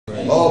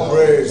All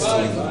praise.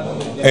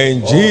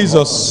 In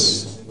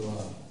Jesus'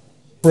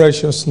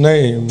 precious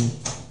name,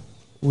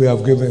 we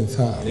have given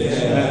thanks.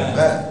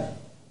 Amen.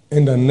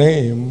 In the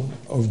name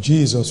of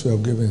Jesus, we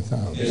have given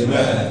thanks.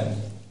 Amen.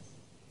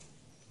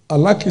 I'd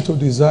like you to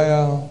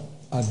desire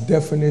a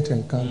definite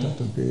encounter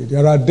today.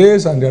 There are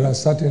days and there are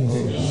certain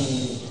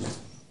days.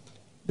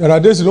 There are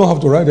days you don't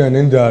have to write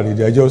an diary.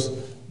 They're just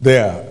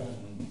there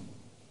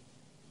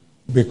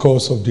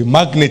because of the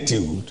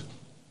magnitude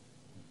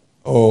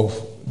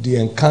of the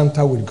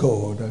encounter with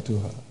God that you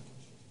have.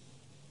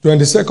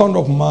 22nd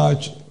of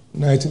March,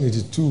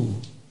 1982,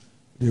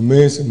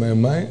 remains in my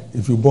mind.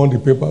 If you burn the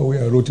paper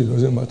where I wrote it,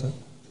 doesn't matter.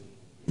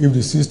 If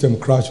the system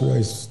crashed where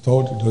it's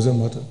stored, it doesn't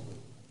matter.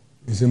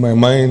 It's in my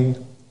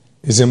mind,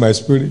 it's in my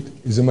spirit,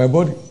 it's in my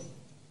body.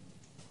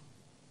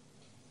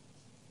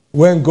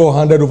 When God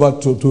handed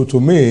over to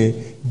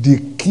me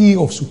the key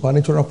of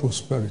supernatural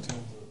prosperity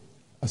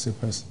as a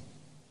person.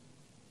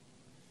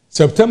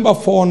 September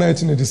 4,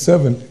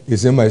 1987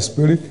 is in my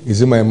spirit,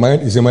 is in my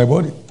mind, is in my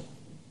body.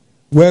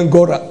 When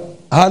God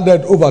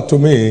handed over to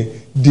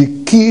me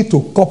the key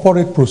to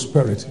corporate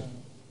prosperity.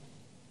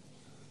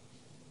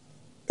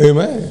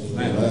 Amen.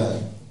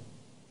 Amen.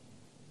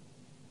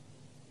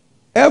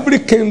 Every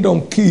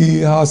kingdom key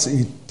has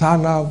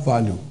eternal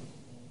value.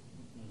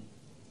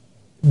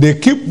 They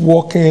keep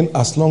working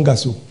as long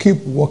as you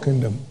keep working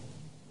them.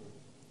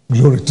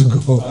 Glory to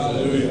God.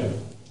 Hallelujah.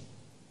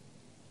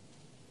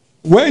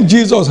 When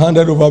Jesus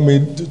handed over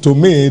to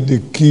me the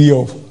key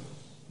of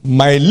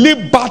my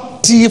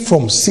liberty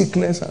from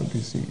sickness and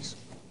disease.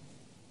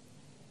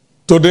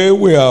 Today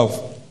we have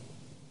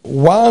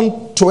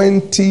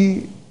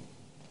 120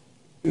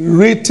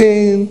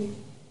 written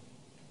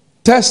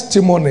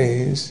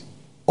testimonies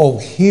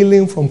of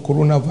healing from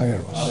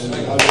coronavirus.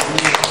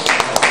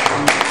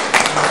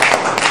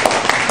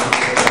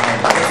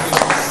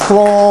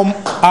 From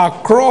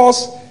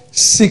across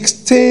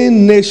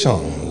 16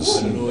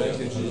 nations,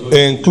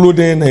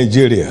 including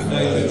Nigeria.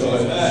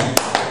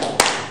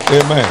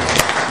 Amen.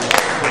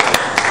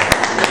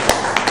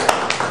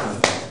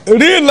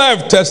 Real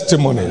life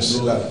testimonies.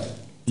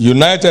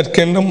 United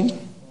Kingdom,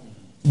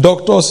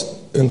 doctors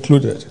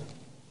included,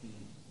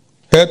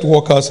 health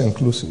workers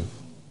inclusive.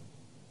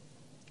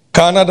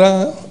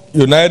 Canada,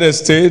 United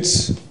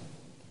States,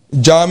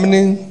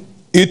 Germany,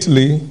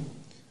 Italy,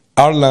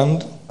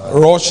 Ireland,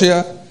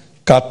 Russia,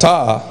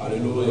 Qatar,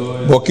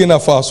 hallelujah. Burkina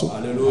Faso,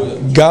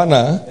 hallelujah.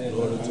 Ghana,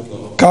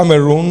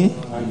 Cameroon,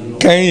 hallelujah.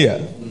 Kenya,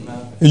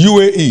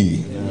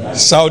 UAE, hallelujah.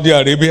 Saudi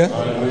Arabia,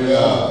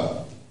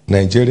 hallelujah.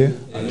 Nigeria,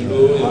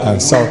 hallelujah.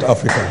 And South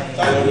Africa.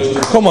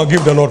 Hallelujah. Come on,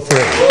 give the Lord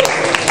praise.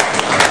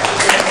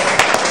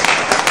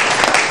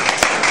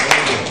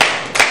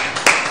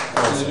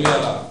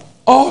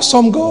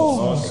 Awesome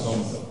God.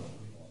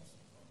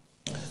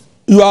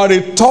 You are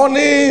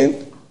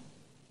returning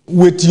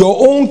with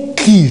your own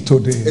key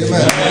today.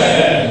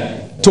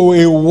 Amen. To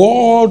a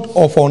world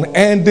of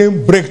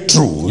unending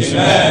breakthroughs.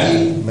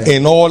 Amen.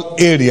 In all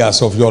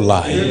areas of your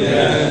life.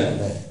 Amen.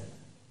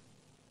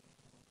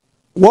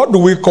 What do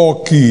we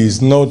call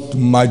keys? Not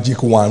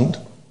magic wand.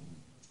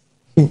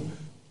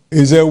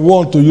 Is a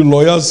wand to you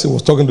lawyers. I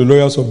was talking to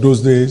lawyers of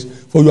those days.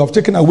 For you have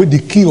taken away the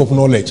key of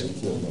knowledge.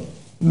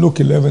 Luke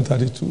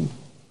 11:32.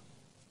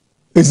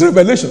 It's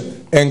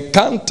revelation.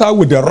 Encounter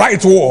with the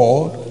right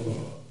word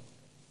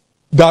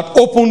that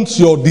opens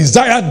your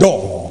desired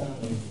door.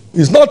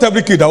 It's not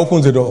every key that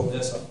opens the door.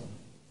 Yes, sir.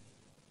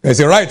 There's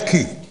a right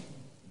key.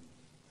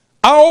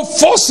 How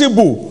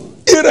forcible,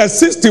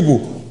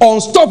 irresistible,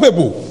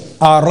 unstoppable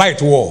are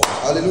right word.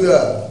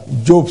 Hallelujah.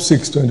 Job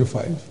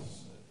 6:25.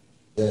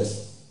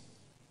 Yes.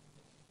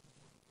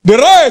 The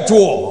right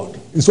word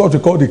is what we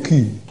call the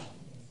key.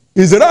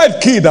 It's the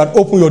right key that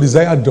opens your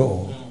desired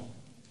door.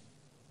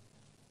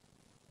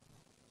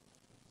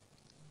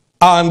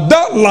 And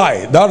that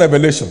light, that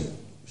revelation,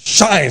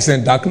 shines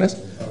in darkness,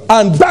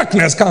 and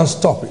darkness can't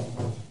stop it.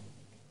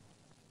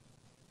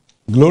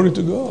 Glory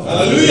to God.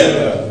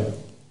 Hallelujah.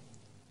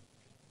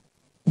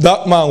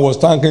 That man was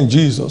thanking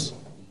Jesus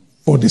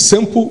for the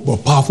simple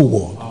but powerful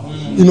word.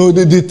 You know,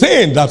 the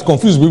thing that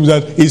confuses people is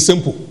that it's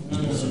simple.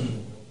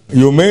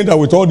 You mean that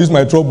with all this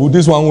my trouble,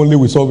 this one only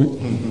will solve it?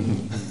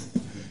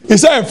 He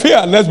said,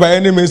 fear lest by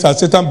any means as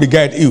Satan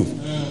begat Eve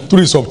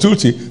through his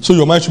subtlety, so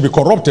your mind should be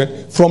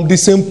corrupted from the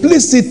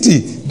simplicity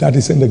that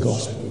is in the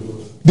gospel.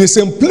 The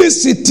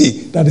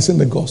simplicity that is in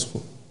the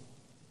gospel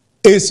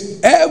is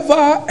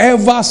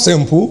ever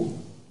simple,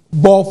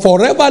 but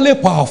foreverly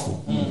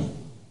powerful.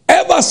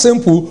 Ever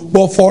simple,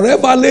 but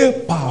foreverly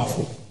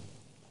powerful.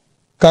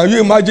 Can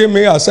you imagine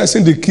me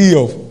assessing the key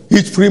of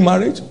each free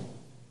marriage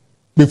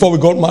before we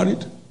got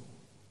married?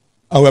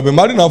 And we have been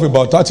married now for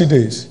about 30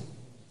 days.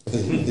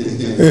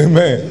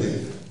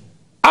 Amen.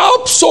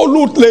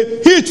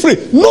 Absolutely heat free.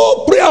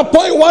 No prayer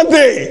point one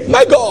day.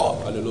 My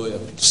God. Hallelujah.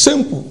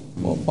 Simple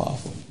but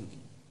powerful.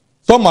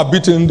 Some are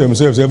beating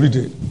themselves every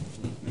day.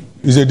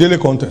 It's a daily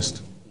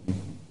contest.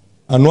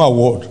 And no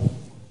award.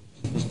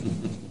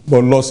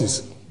 But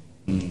losses.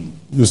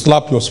 You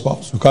slap your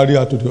spouse. You carry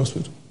her to the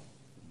hospital.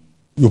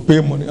 You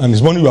pay money. And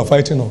it's money you are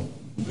fighting on.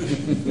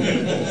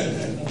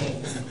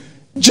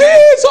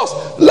 Jesus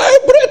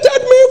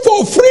liberated me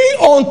for free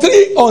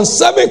on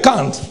 7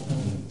 counts.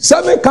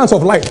 7 counts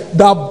of light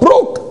that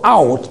broke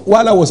out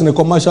while I was in a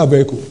commercial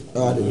vehicle.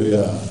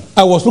 Hallelujah.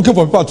 I was looking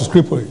for people to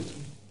script for it.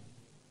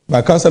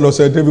 My counselor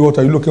said, David, what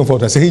are you looking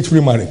for? I said, H-free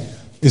marriage.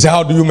 He said,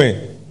 how do you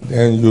mean?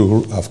 Then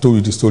I've told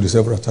you this story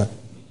several times.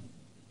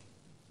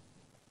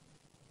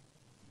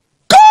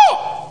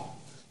 God!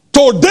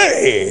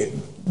 Today,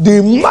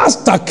 the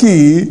master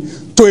key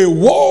to a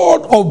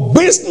world of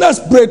business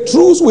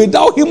breakthroughs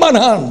without human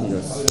hand.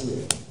 Yes.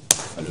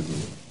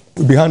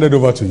 Will be handed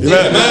over to you.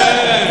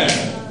 Amen.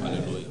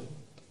 Hallelujah.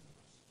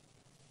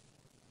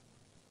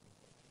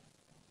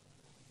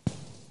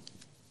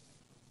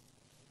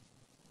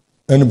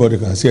 Anybody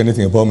can say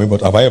anything about me,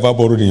 but have I ever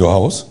borrowed in your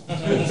house?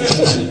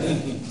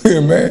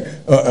 Amen.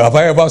 Have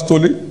I ever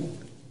stolen?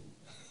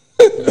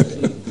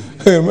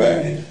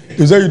 Amen.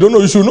 He said, you don't know,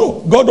 you should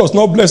know. God does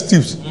not bless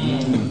thieves.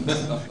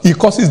 He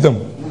curses them.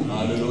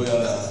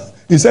 Hallelujah.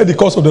 He said the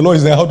curse of the Lord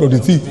is in the house of the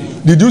thief.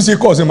 Did you see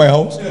curse in my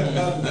house? He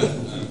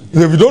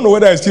said, if you don't know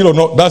whether I steal or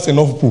not, that's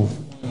enough proof.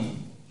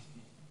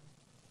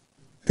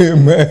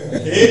 Amen.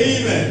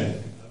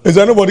 Amen. He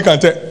said, nobody can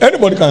tell.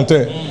 Anybody can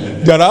tell.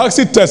 There are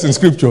actually tests in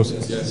scriptures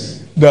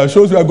that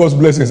shows where God's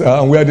blessings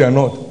are and where they are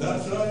not.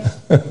 That's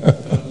right.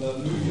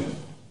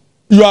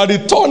 You are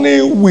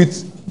returning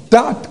with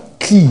that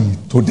key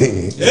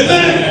today.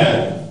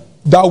 Amen.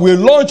 That will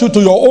launch you to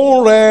your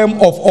own realm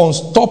of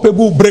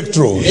unstoppable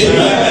breakthroughs.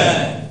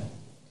 Amen.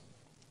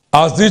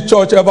 Has this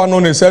church ever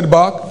known a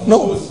setback?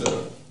 No.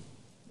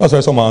 That's why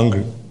some are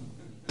angry.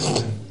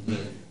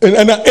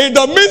 And in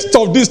the midst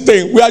of this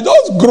thing, we are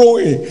just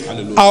growing.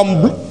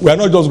 We are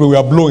not just growing, we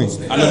are blowing.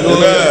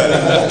 Hallelujah.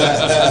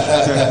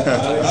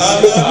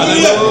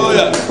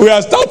 Hallelujah. We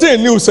are starting a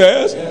new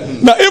service.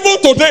 Now,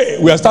 even today,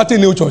 we are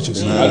starting new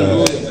churches.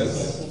 Hallelujah.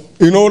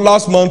 You know,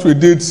 last month we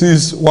did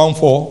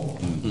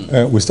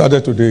 614. We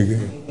started today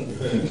again.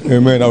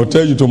 Amen. I will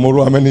tell you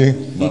tomorrow how many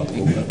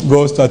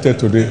God started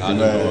today.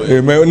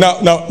 Amen.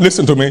 Now,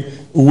 listen to me.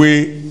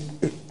 We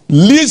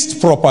leased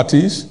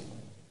properties.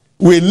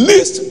 We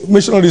leased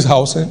missionaries'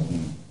 housing.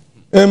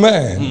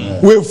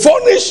 Amen. We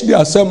furnished the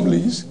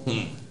assemblies.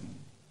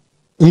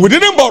 And we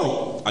didn't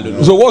borrow.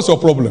 Hallelujah. So what's your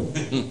problem?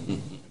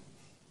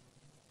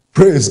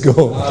 Praise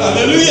God.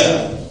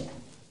 Hallelujah.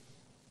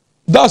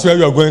 That's where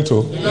you are going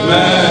to.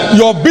 Amen.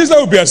 Your business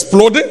will be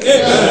exploding.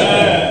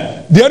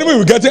 Amen. The enemy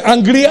will be getting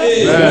angrier.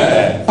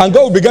 Amen. And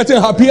God will be getting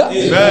happier.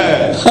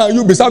 Amen. And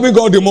you'll be serving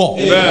God the more.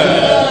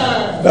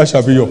 Amen. That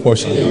shall be your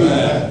portion.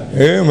 Amen.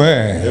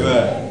 Amen.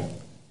 Amen.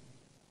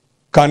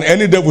 Can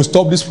any devil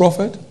stop this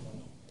prophet?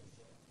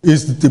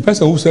 It's the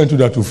person who sent you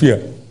that to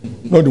fear,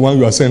 not the one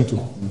you are sent to.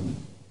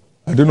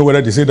 I don't know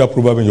whether they say that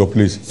proverb in your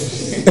place.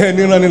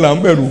 Amen.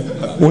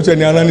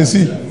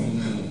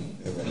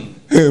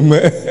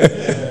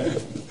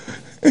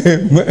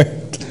 Amen.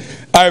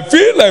 I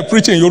feel like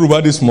preaching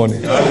Yoruba this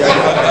morning.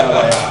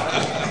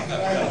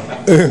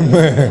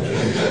 Amen.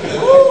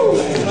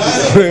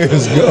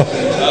 Praise God.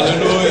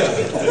 Hallelujah.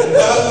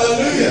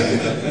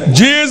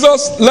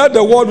 Jesus, let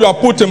the word you have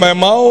put in my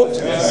mouth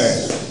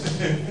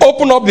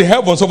open up the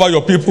heavens over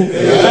your people.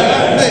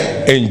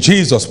 Amen. In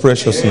Jesus'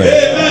 precious name.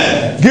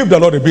 Amen. Give the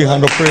Lord a big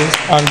hand of praise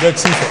and get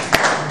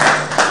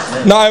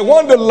seated. Now I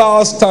want the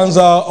last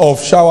stanza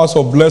of Showers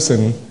of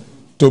Blessing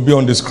to be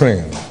on the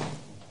screen.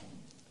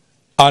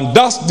 And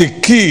that's the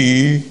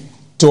key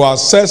to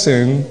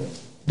accessing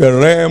the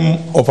realm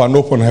of an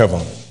open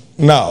heaven.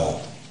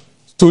 Now,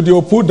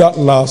 studio, put that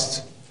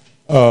last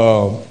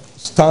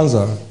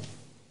stanza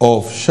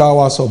of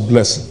Showers of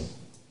Blessing.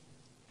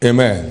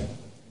 Amen.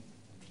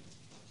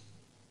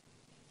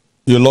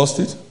 You lost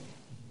it?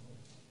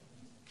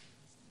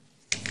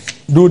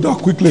 Do that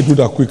quickly, do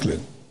that quickly.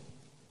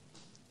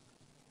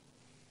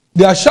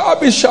 There shall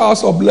be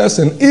showers of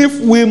blessing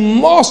if we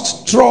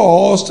must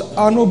trust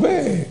and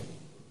obey.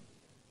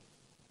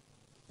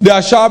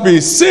 There shall be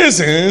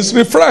seasons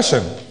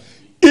refreshing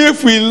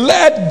if we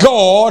let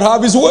God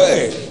have his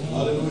way.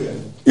 Hallelujah.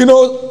 You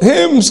know,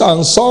 hymns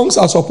and songs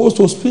are supposed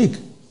to speak.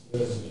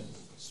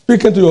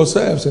 Speaking to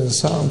yourselves in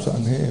psalms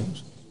and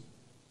hymns.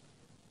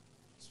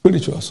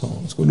 Spiritual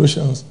songs.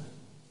 Colossians,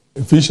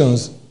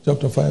 Ephesians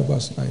chapter 5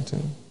 verse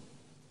 19.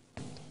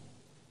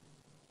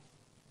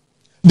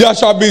 There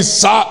shall be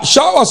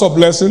showers of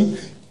blessing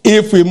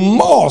if we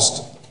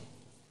must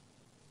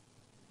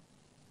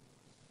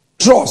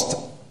trust.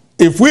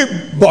 If we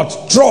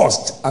but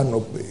trust and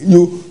obey.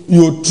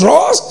 You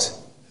trust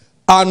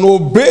and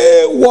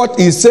obey what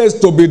he says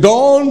to be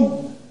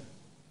done.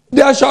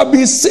 There shall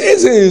be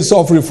seasons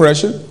of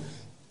refreshing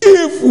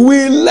if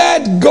we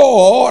let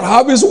God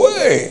have his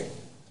way.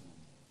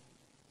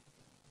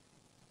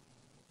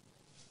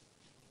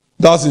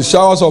 That's the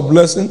showers of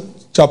blessing,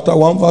 chapter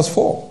 1 verse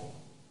 4.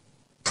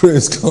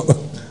 Praise God.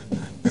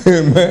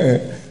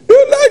 Amen.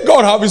 You let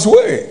God have his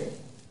way.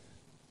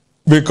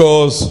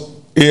 Because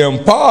he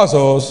empowers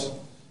us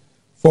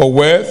for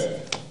wealth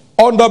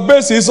on the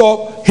basis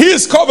of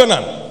his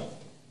covenant.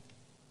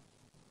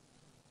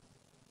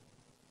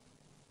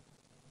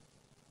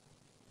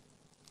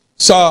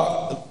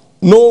 shall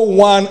no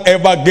one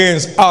ever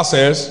gains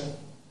access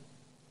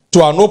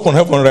to an open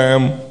heaven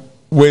realm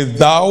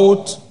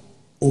without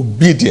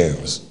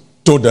obedience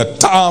to the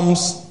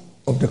terms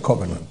of the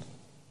covenant.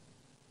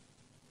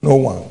 No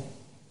one.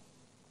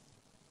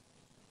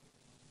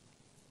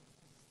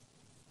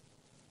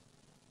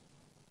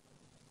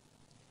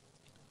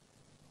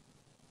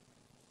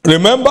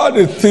 Remember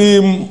the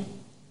theme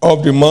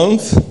of the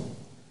month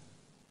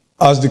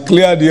as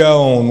declared here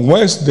on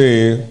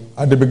Wednesday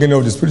at the beginning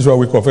of the spiritual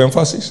week of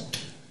emphasis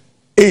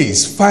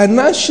is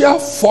financial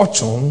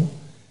fortune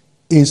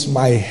is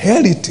my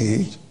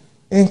heritage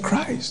in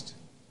Christ.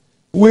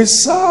 We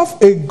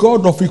serve a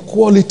God of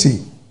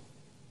equality.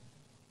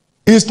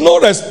 He's no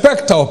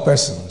respecter of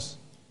persons.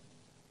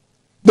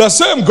 The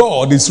same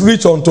God is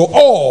rich unto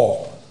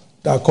all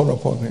that call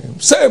upon him.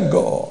 Same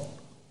God.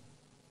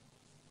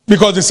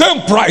 Because the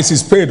same price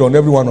is paid on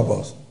every one of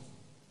us.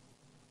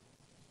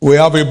 We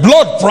have a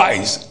blood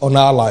price on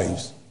our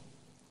lives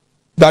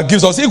that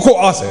gives us equal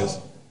access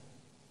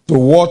to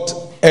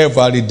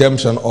whatever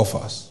redemption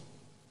offers.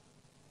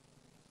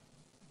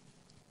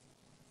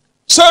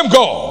 Same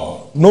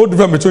God, no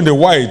difference between the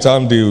white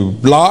and the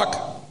black.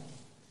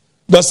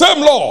 The same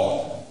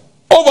Lord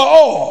over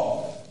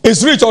all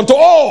is rich unto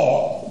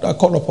all that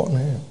call upon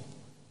him.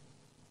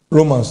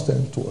 Romans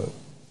 10:12.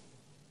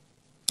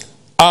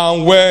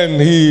 And when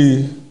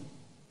he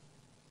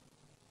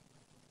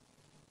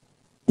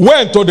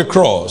went to the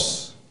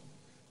cross,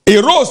 he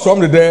rose from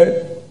the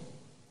dead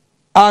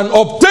and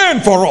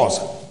obtained for us,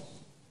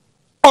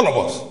 all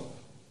of us,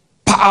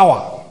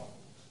 power,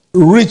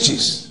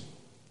 riches,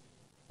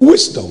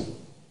 wisdom,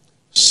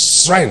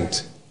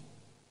 strength,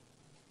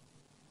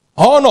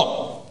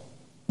 honor,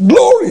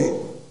 glory,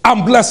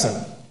 and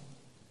blessing.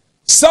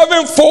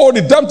 Sevenfold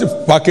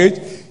redemptive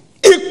package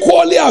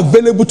equally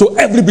available to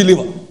every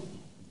believer.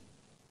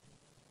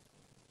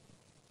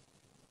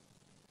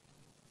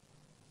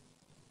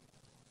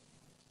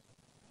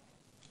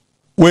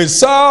 We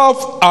serve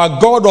a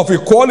God of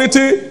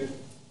equality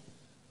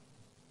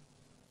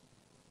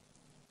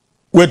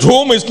with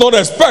whom is no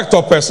respect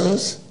of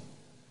persons.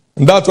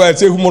 And that's why I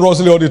say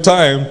humorously all the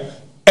time,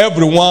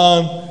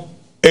 everyone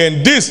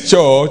in this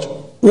church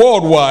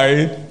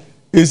worldwide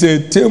is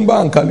a timber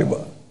and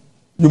caliber.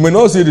 You may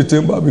not see the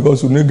timber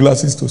because you need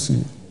glasses to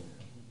see.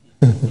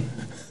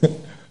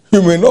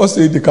 You may not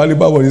see the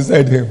caliber but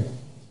inside him.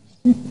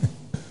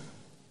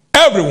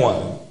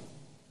 Everyone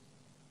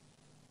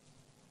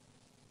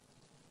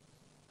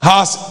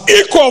has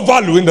equal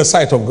value in the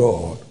sight of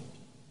God.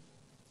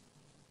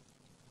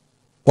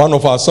 One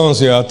of our sons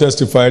here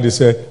testified, he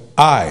said,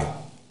 I,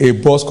 a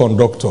bus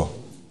conductor,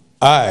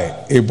 I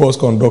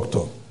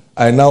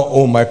now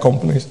own my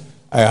companies.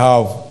 I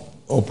have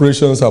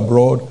operations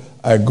abroad.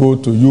 I go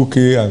to UK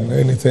and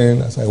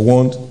anything as I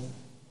want.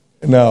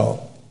 Now,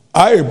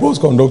 I, a bus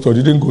conductor,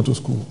 didn't go to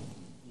school.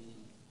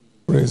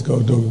 Praise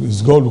God.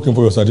 Is God looking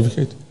for your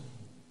certificate?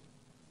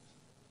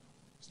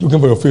 He's looking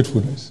for your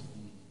faithfulness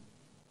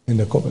in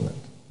the covenant.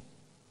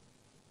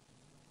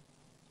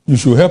 You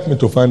should help me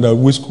to find out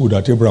which school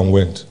that Abraham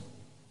went.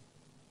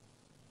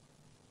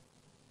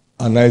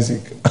 And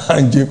Isaac,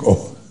 and Jacob,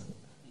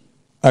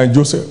 and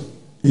Joseph.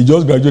 He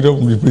just graduated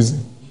from the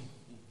prison.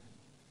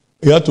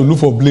 He had to look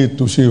for blade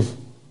to shave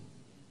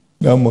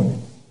that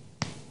morning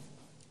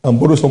and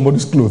borrow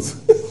somebody's clothes.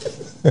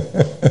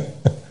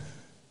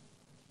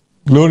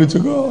 Glory to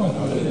God.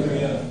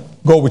 Hallelujah.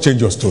 God will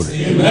change your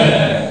story.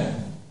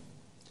 Amen.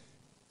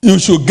 You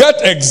should get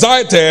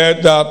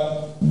excited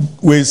that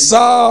we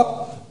serve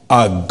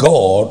a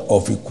God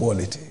of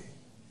equality,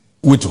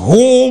 with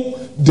whom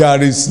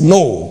there is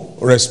no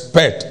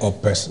respect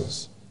of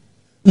persons.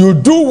 You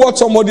do what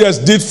somebody else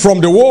did from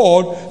the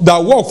world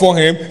that worked for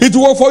him, it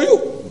will work for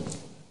you.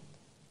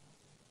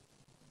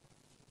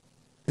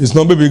 It's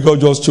not maybe God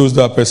just chose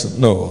that person.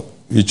 No,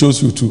 he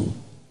chose you too.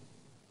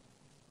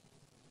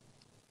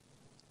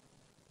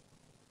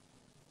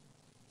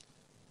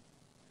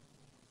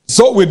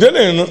 So we're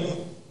dealing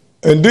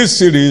in this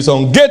series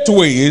on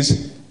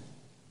gateways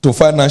to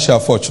financial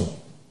fortune.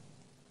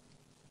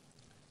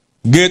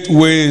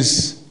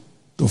 Gateways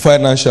to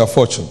financial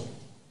fortune.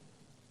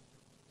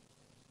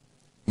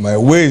 My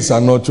ways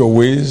are not your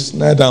ways,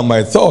 neither are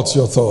my thoughts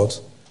your thoughts.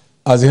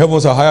 As the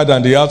heavens are higher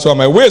than the earth, so are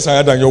my ways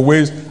higher than your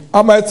ways,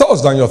 are my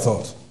thoughts than your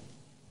thoughts.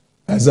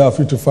 Isaiah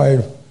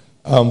 55,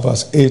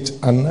 verse 8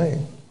 and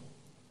 9.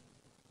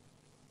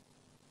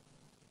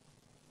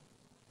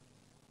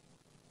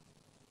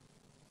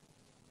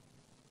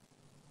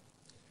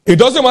 It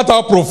doesn't matter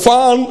how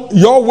profound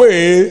your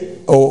way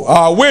or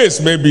our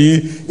ways may be,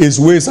 his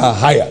ways are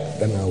higher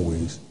than our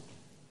ways,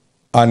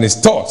 and his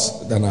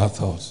thoughts than our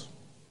thoughts.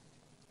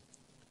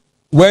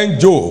 When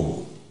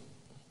Job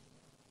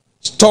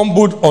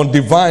stumbled on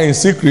divine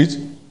secret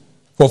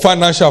for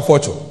financial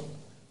fortune,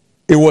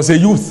 it was a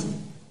youth,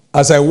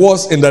 as I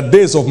was in the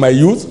days of my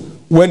youth,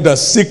 when the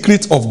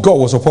secret of God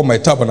was upon my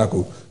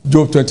tabernacle.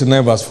 Job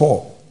 29 verse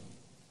 4.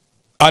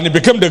 And he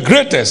became the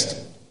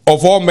greatest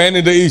of all men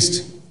in the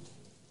East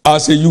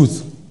as a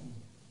youth.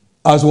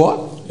 As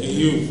what? A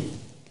youth.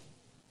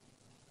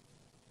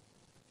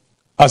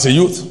 as a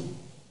youth.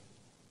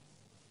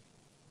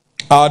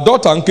 Our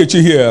daughter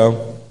Nkechi here,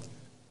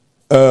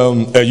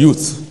 a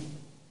youth,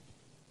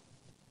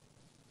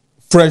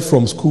 fresh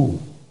from school.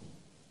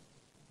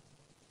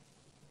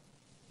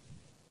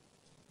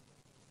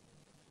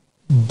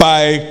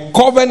 By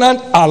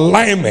covenant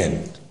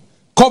alignment,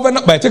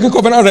 by taking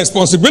covenant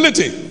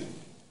responsibility,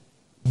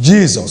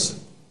 Jesus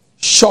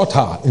shot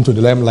her into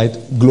the limelight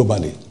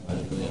globally.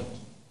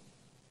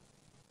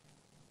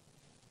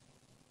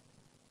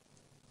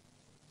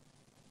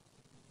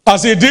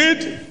 As he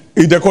did,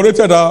 he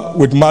decorated her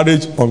with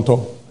marriage on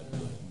top.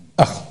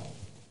 Ah,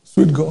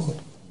 sweet God.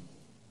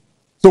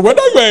 So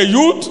whether you are a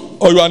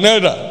youth or you are an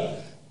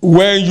elder,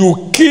 when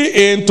you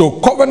key into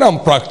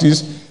covenant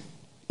practice,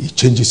 it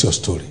changes your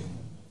story.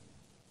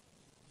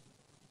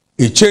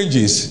 It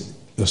changes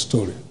your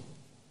story.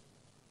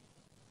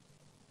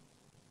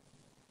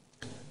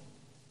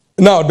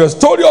 Now, the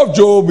story of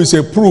Job is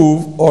a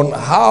proof on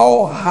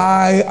how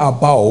high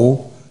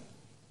above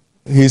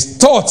his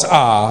thoughts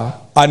are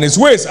and his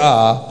ways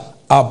are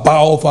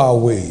above our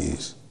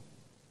ways.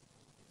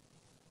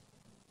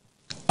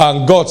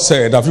 And God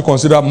said, have you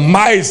considered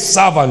my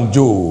servant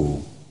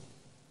Job?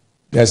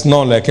 There's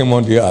none like him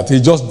on the earth. He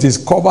just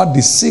discovered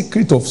the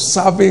secret of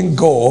serving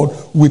God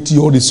with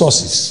your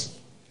resources.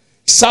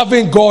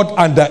 Serving God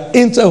and the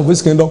interest of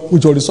his kingdom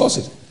with your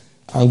resources.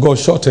 And God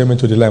shot him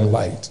into the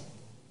limelight.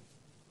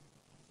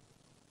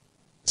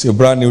 It's a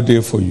brand new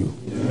day for you.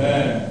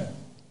 Amen.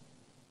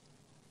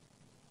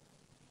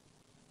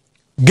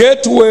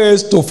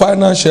 Gateways to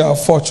financial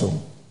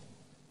fortune.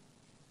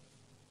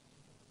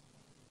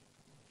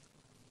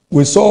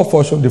 We saw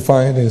fortune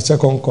defined in 2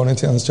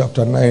 Corinthians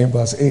chapter 9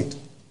 verse 8.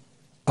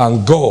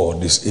 And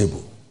God is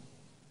able,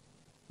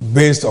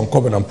 based on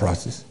covenant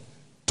practice,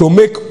 to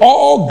make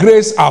all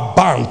grace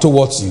abound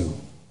towards you,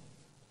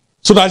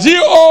 so that ye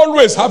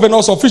always have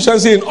enough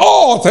sufficiency in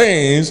all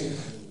things,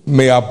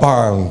 may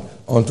abound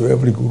unto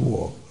every good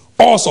work.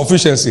 All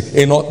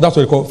sufficiency in all, that's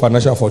what we call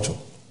financial fortune.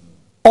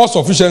 All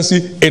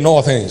sufficiency in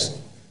all things.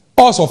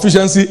 All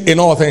sufficiency in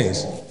all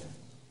things.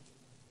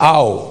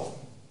 How?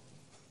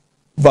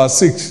 Verse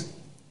 6.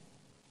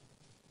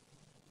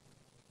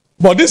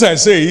 But this I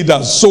say, he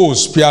that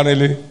sows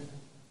sparingly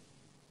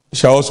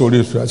shall also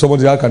reap sparingly.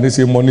 Somebody, how can they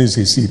say money is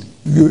a seed?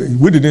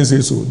 We didn't say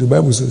so. The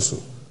Bible says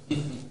so.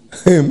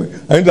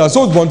 Amen. And that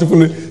sows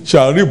bountifully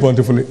shall reap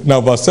bountifully.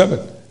 Now verse 7.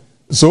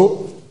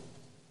 So,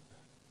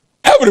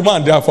 every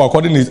man therefore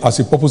according as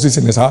he purposes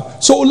in his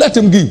heart, so let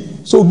him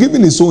give. So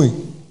giving is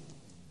sowing.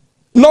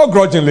 Not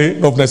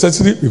grudgingly, of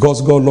necessity,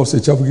 because God loves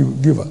a cheerful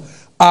giver.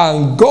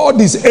 And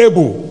God is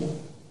able.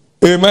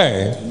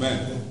 Amen.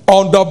 Amen.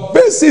 On the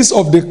basis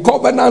of the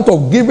covenant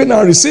of giving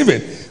and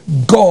receiving,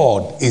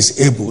 God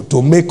is able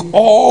to make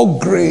all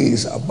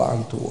grace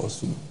abound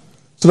towards you,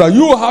 so that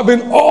you,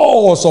 having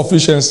all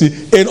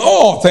sufficiency in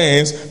all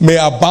things, may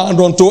abound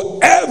unto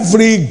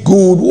every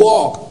good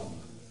work.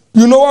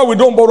 You know why we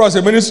don't borrow as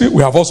a ministry?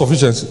 We have all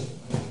sufficiency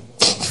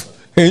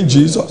in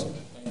Jesus.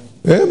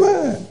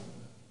 Amen.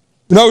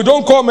 You know, we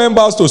don't call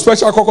members to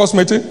special caucus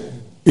meeting.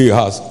 He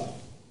has.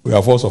 We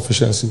have all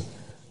sufficiency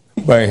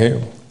by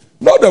him.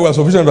 Not that we are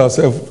sufficient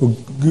ourselves to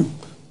give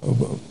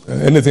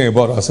anything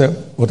about ourselves,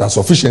 but our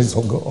sufficiency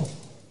of God.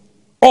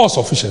 All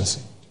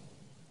sufficiency.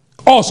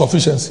 All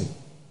sufficiency.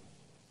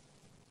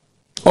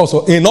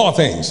 Also, in all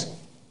things.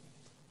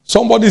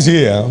 Somebody's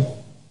here,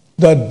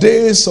 the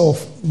days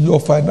of your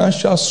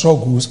financial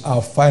struggles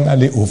are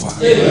finally over.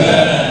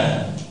 Amen.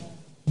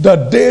 The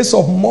days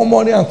of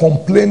murmuring and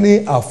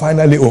complaining are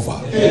finally over.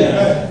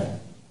 Amen.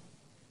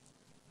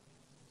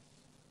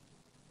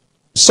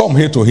 Some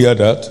hate to hear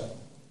that.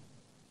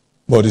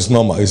 But it's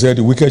normal. He said,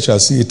 the wicked shall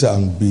see it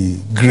and be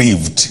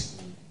grieved.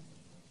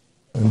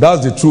 And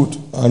that's the truth.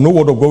 And no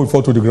word of God will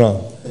fall to the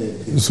ground.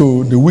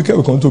 So the wicked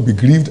will continue to be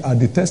grieved at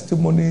the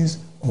testimonies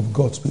of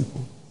God's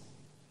people.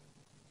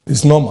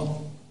 It's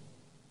normal.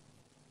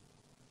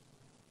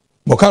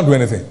 But can't do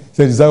anything.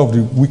 The desire of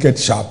the wicked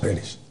shall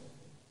perish.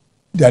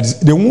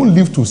 They won't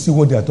live to see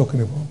what they are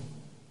talking about.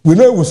 We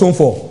know it will soon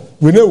fall.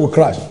 We know it will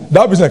crash.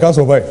 That business can't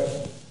survive.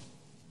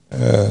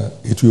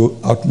 It will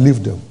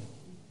outlive them.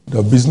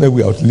 The business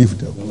will outlive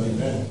them.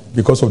 Amen.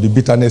 Because of the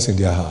bitterness in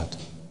their heart.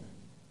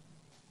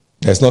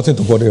 There's nothing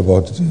to bother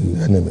about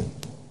the enemy.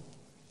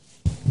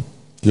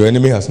 Your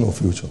enemy has no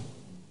future.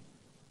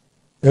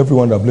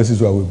 Everyone that blesses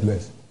you, I will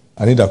bless.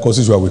 And he that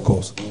curses you, I will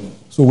curse.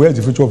 So where is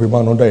the future of a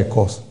man under a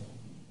curse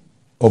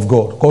of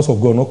God? Curse of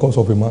God, not curse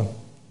of a man.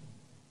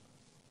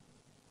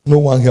 No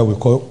one here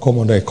will come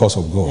under a curse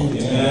of God.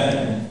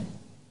 Amen.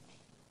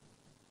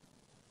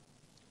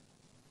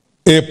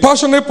 A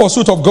passionate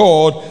pursuit of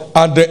God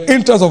and the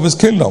interest of his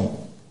kingdom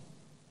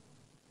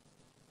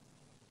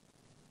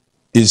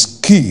is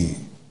key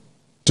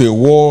to a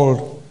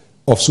world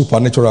of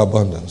supernatural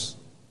abundance.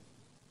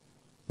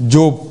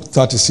 Job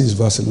 36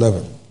 verse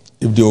 11.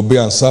 If they obey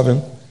and serve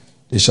him,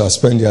 they shall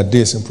spend their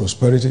days in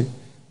prosperity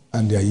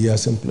and their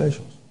years in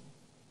pleasures.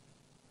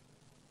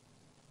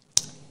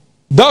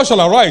 Thou shalt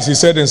arise, he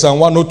said in Psalm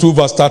 102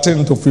 verse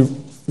 13 to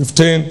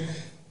 15,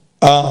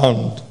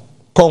 and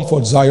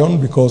Comfort Zion,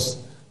 because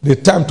the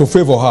time to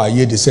favor her,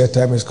 yet the said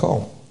time is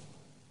come.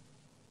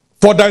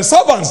 For thy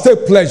servants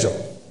take pleasure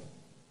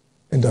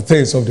in the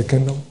things of the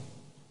kingdom.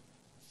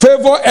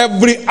 Favor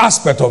every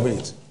aspect of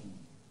it.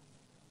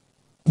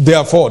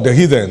 Therefore, the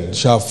heathen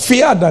shall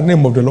fear the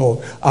name of the Lord,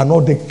 and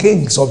all the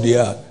kings of the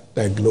earth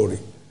thy glory.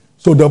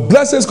 So the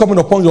blessings coming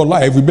upon your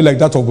life will be like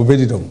that of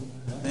Obed-Edom,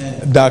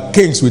 that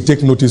kings will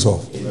take notice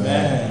of.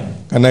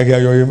 Amen. Can I hear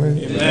your amen?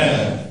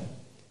 Amen.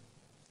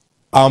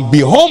 And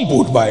be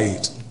humbled by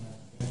it.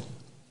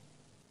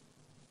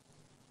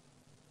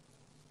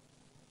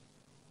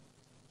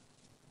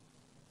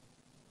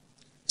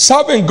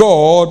 Serving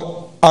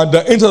God and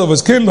the interest of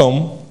his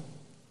kingdom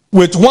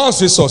with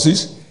one's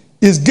resources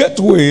is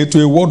gateway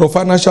to a world of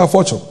financial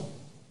fortune.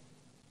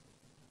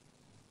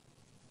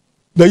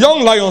 The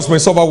young lions may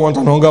suffer want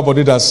and hunger, but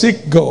they that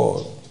seek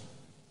God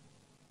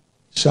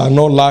shall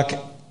not lack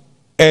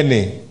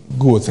any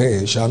good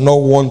thing, shall not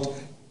want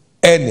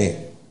any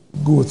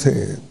good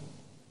thing.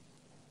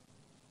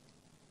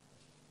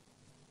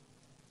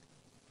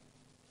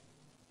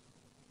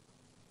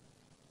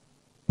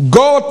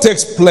 God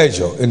takes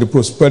pleasure in the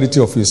prosperity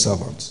of his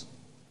servants.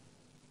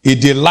 He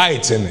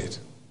delights in it.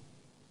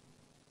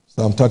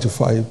 Psalm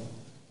 35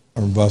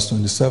 and verse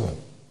 27.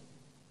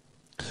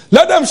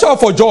 Let them shout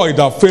for joy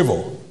that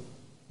favor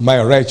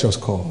my righteous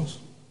cause,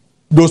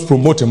 those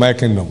promoting my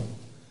kingdom.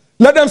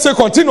 Let them say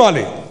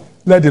continually,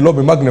 let the Lord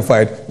be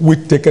magnified,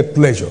 which taketh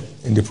pleasure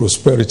in the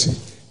prosperity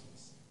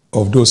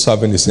of those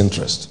serving his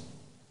interest.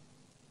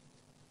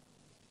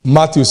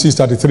 Matthew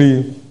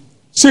 6:33,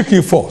 seek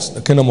ye first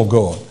the kingdom of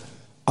God,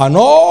 and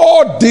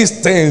all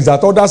these things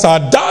that others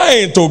are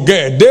dying to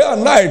get, day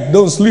and night,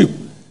 don't sleep,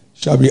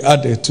 shall be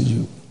added to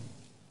you.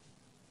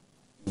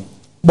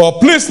 But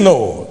please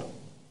note,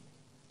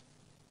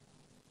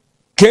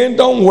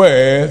 kingdom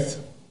wealth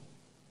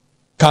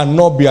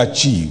cannot be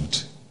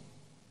achieved.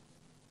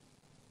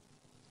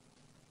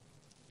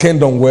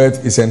 Kingdom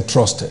wealth is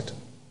entrusted.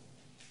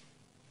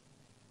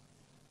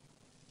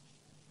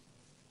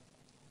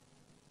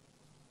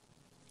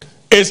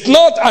 It's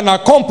not an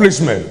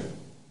accomplishment.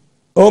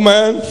 Oh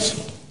man,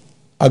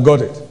 I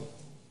got it.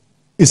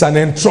 It's an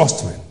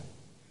entrustment.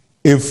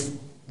 If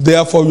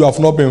therefore you have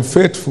not been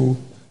faithful,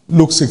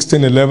 Luke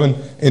 16:11,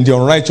 in the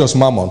unrighteous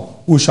mammon,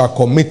 who shall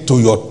commit to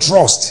your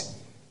trust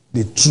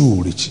the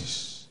true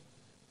riches.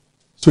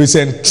 So it's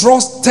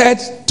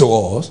entrusted to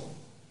us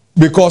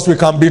because we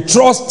can be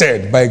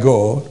trusted by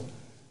God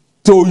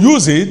to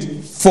use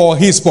it for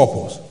his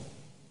purpose.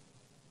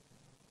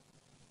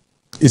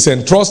 It's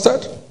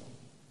entrusted,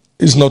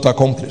 it's not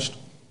accomplished.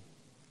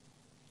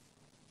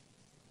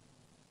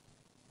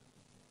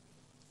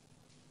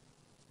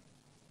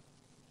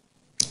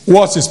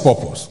 What's his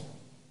purpose?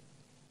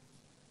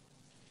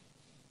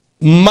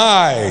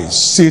 My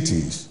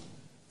cities,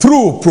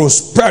 through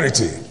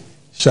prosperity,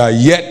 shall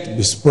yet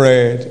be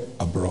spread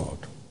abroad.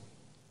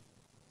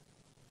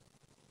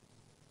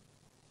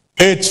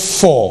 It's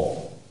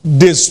for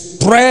the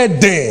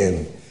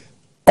spreading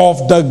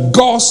of the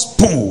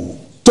gospel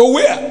to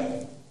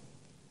where?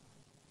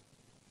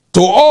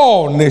 To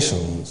all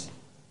nations,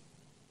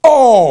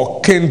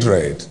 all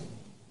kindred,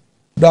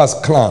 that's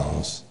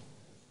clans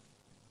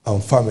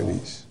and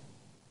families,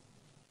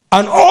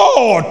 and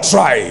all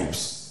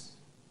tribes.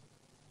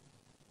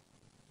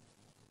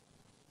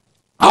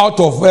 Out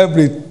of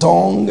every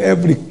tongue,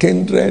 every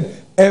kindred,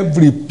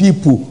 every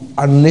people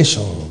and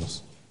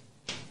nations.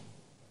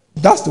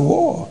 That's the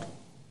word.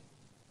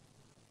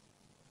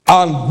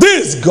 And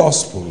this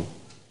gospel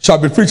shall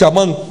be preached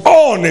among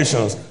all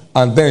nations,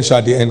 and then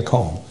shall the end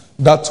come.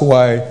 That's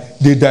why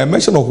the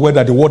dimension of where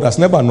that the world has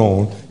never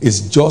known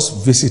is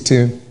just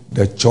visiting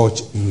the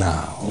church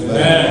now.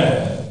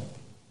 Amen.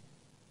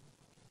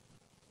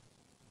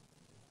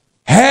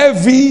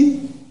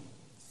 Heavy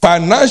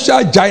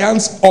financial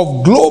giants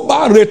of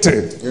global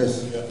rating,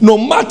 Yes. no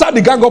matter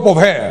the gang up of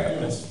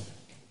hair,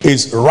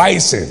 is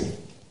rising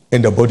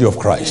in the body of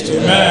Christ.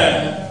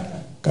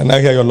 Amen. Can I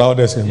hear your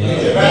loudest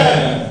amen?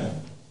 Amen.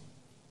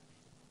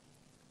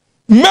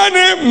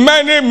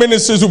 Many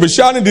ministries will be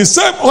sharing the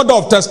same order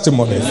of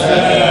testimonies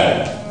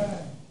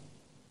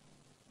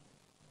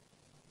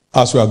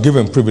as we are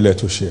given privilege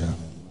to share.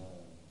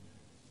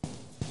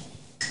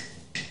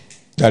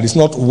 There is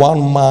not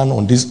one man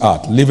on this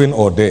earth, living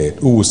or dead,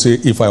 who will say,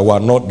 if I were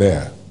not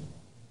there,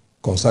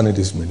 concerning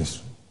this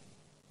ministry.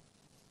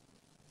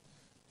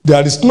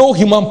 There is no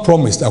human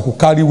promise that could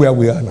carry where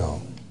we are now.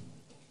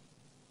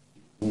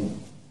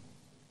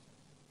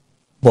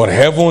 But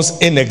heaven's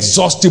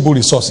inexhaustible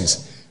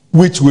resources,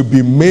 which will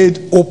be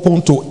made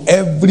open to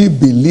every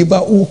believer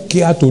who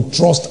care to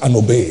trust and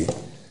obey.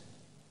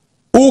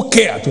 Who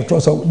care to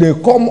trust. They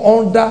come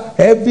under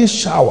heavy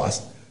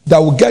showers that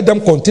will get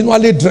them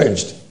continually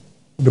drenched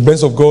with the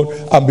blessing of God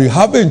and be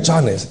having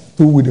channels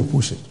through which they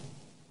push it.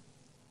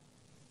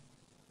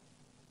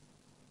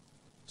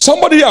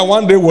 Somebody here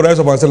one day will rise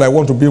up and say, I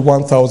want to be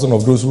 1,000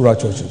 of those rural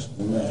churches.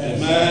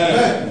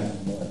 Amen.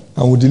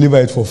 And we'll deliver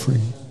it for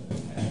free.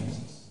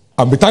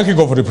 And be thanking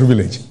God for the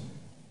privilege.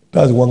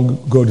 That's the one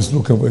God is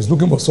looking for. He's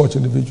looking for such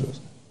individuals.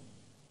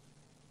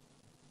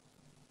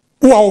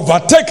 who are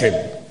overtaken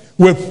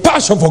with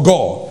passion for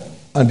God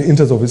and the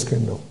interest of his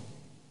kingdom.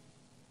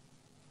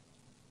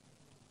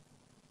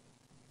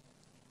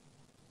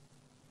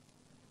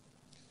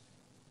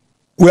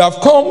 We have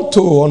come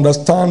to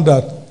understand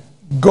that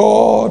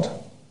God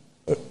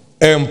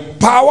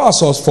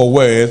empowers us for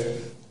wealth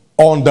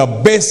on the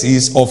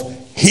basis of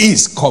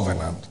his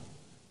covenant,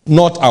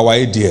 not our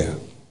idea.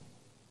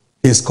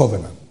 His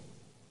covenant.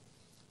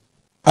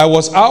 I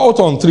was out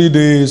on 3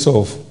 days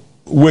of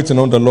waiting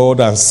on the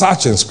Lord and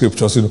searching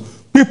scriptures.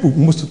 People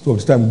most of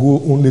the time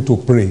go only to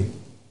pray.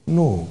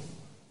 No.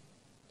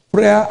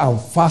 Prayer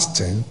and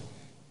fasting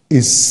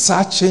is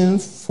searching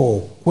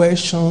for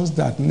questions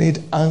that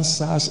need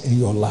answers in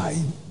your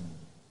life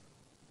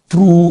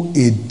through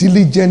a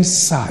diligent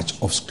search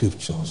of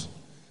scriptures.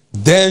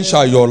 Then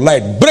shall your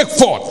light break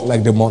forth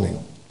like the morning.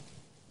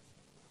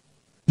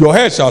 Your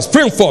head shall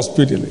spring forth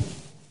speedily.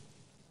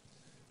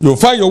 You'll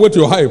find your way to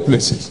your higher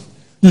places.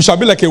 You shall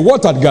be like a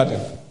watered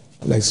garden,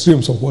 like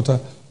streams of water.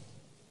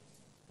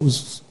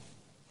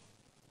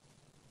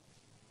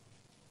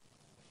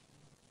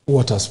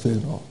 Waters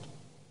fail not.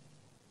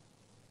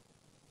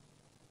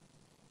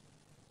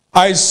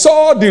 I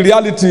saw the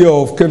reality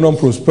of kingdom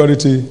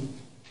prosperity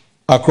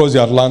across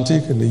the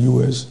Atlantic in the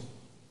US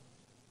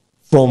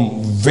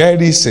from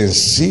very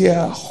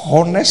sincere,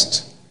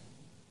 honest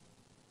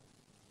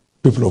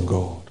people of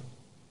God.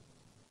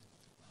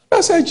 I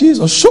said,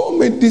 Jesus, show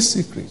me this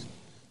secret.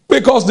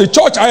 Because the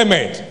church I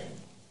met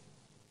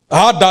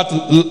had that,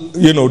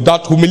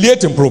 that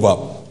humiliating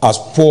proverb, as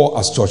poor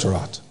as church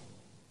rat.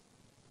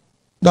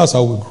 That's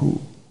how we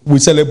grew. We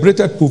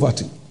celebrated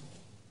poverty.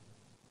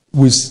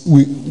 We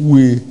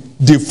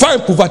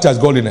define poverty as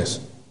godliness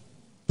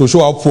to show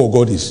how poor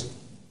God is.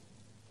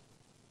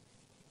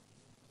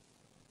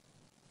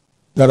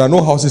 There are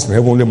no houses in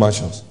heavenly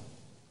mansions.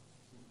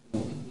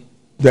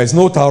 There is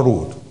no tar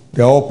road.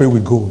 They are all paved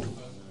with gold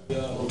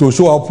to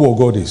show how poor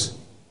God is.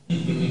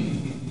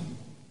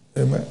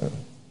 Amen.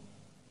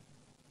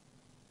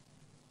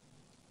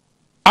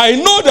 I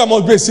know there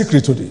must be a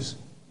secret to this.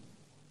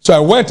 So I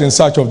went in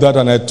search of that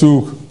and I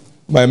took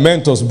my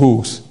mentor's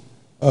books,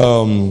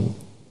 The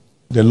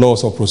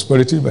Laws of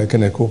Prosperity by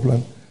Kenneth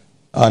Copeland,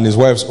 and his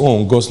wife's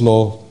own, God's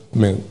Will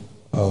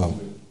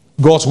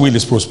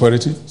is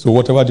Prosperity. So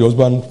whatever the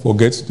husband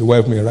forgets, the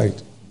wife may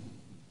write.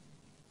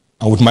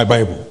 And with my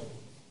Bible.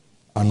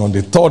 And on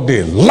the third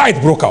day,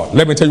 light broke out.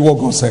 Let me tell you what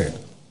God said.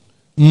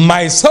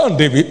 My son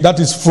David, that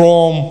is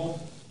from,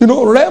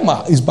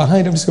 Rema is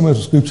behind every segment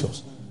of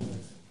scriptures.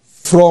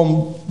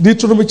 From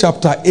Deuteronomy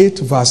chapter 8,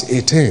 verse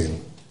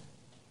 18,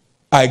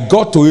 I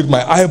got to it,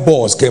 my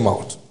eyeballs came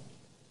out.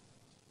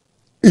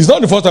 It's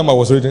not the first time I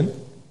was reading,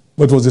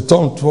 but it was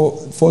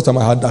the first time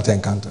I had that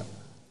encounter.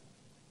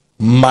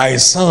 My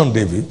son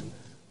David,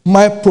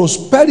 my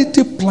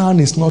prosperity plan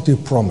is not a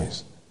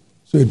promise,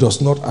 so it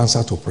does not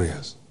answer to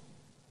prayers.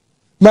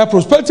 My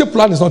prosperity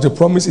plan is not a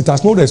promise, it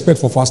has no respect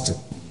for fasting.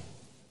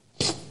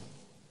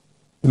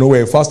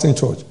 We're a fasting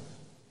church.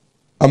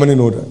 How many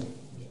know that?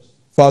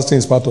 Fasting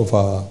is part of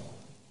our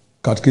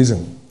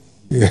catechism.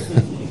 Yeah.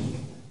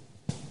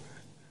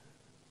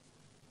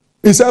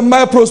 He said,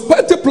 my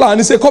prosperity plan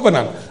is a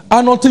covenant.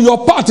 And until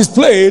your part is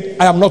played,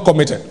 I am not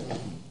committed.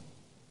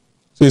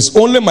 So it's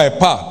only my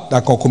part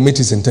that can commit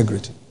its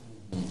integrity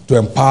to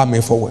empower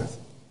me for wealth.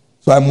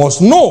 So I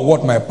must know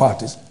what my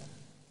part is.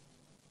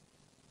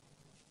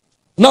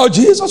 Now,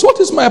 Jesus, what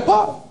is my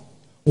part?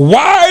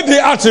 Why the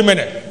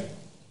artimony?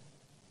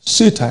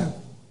 Seed time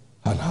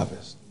and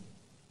harvest,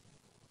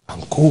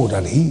 and cold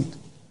and heat,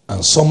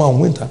 and summer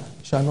and winter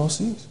shall not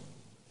cease.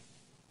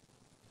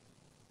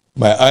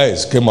 My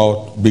eyes came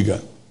out bigger.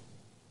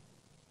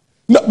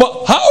 No,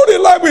 but how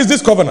reliable is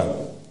this covenant?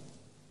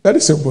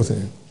 Very simple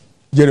thing.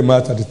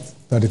 Jeremiah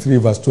 33,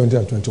 verse 20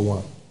 and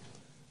 21.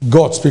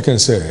 God speaking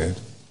said,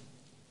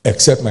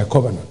 accept my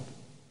covenant.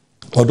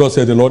 For thus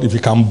said the Lord, if you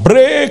can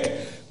break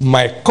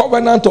my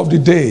covenant of the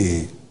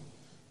day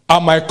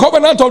and my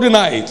covenant of the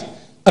night,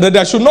 and that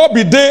there should not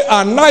be day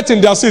and night in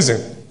their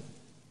season,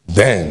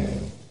 then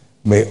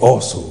may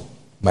also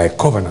my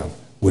covenant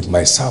with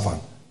my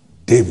servant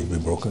David be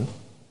broken.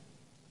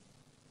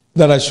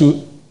 That I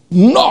should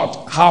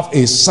not have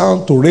a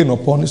son to reign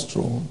upon his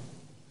throne.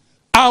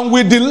 And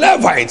with the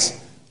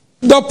Levites,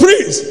 the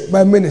priests,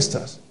 my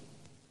ministers.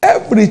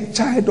 Every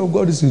child of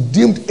God is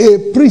redeemed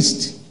a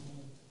priest.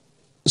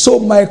 So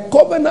my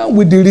covenant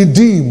with the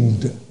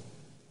redeemed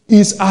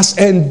is as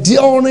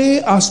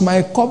enduring as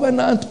my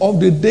covenant of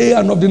the day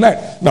and of the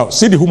night. Now,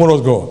 see the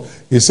humorous God.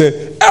 He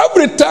said,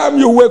 every time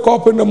you wake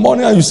up in the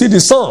morning and you see the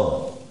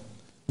sun,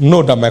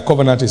 know that my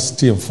covenant is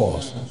still in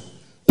force.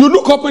 You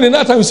look up in the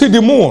night and you see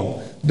the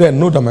moon, then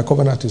know that my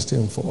covenant is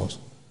still in force.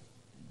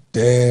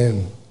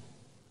 Then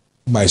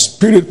my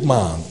spirit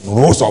man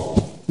rose up.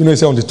 He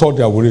said, on the third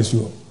day I will raise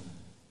you up.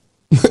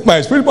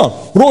 My spirit man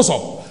rose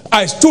up.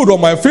 I stood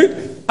on my feet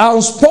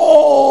and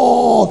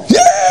spoke. Yeah!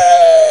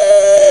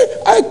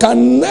 I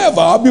can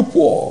never be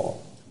poor.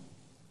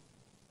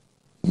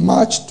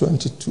 March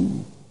 22,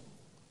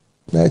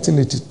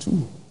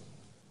 1982.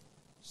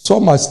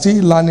 Some are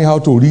still learning how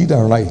to read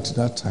and write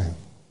that time.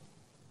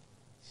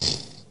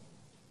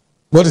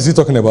 What is he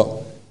talking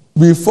about?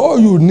 Before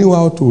you knew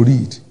how to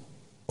read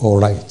or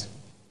write,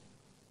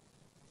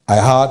 I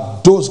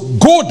heard those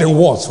golden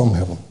words from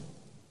heaven.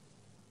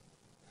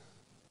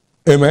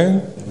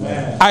 Amen?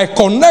 Amen. I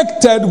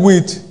connected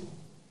with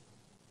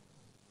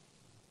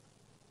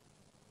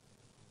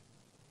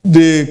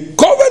the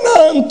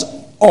covenant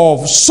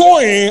of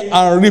sowing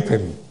and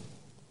reaping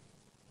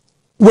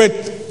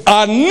with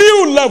a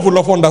new level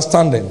of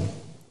understanding.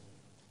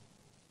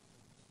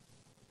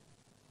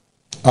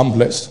 I'm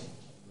blessed.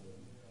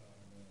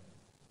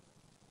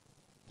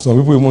 Some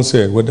people even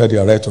say whether they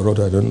are right or wrong,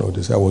 I don't know.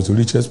 They say I was the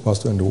richest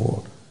pastor in the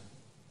world.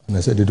 And I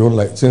said they don't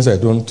like, since I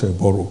don't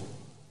borrow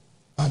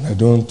and I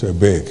don't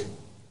beg.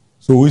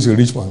 So who is a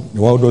rich man?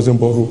 The one who doesn't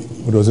borrow,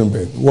 who doesn't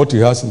beg. What he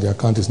has in the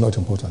account is not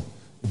important.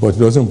 But he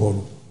doesn't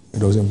borrow, he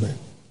doesn't beg.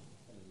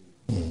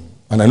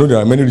 And I know there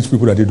are many rich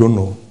people that they don't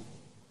know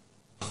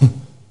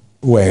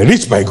who are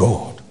rich by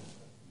God.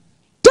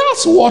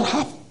 That's what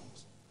happens.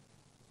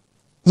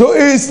 So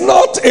it's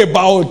not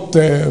about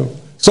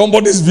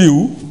somebody's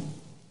view.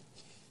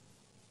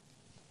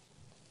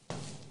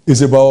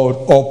 It's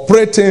about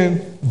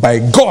operating by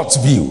God's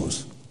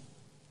views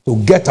to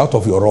get out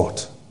of your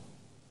rut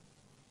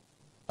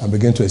and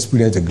begin to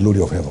experience the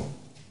glory of heaven.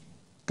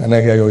 Can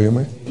I hear you,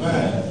 amen?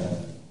 Amen.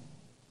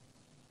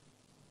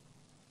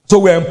 So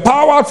we're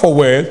empowered for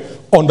wealth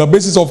on the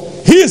basis of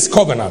His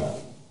covenant,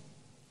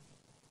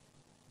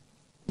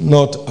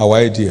 not our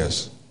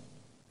ideas.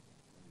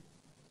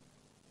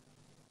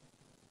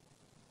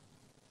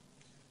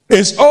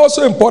 It's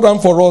also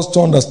important for us to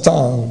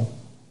understand.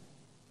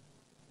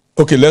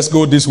 Okay, let's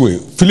go this way.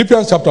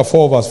 Philippians chapter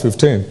 4, verse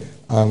 15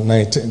 and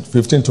 19,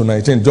 15 to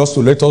 19, just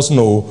to let us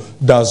know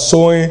that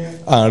sowing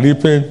and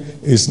reaping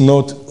is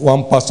not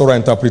one pastoral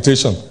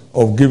interpretation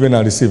of giving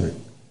and receiving.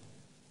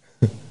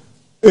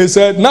 He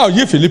said, now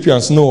ye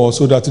Philippians know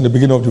also that in the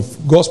beginning of the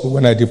gospel,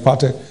 when I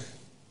departed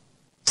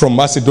from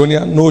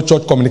Macedonia, no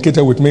church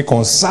communicated with me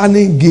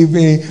concerning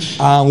giving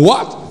and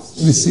what?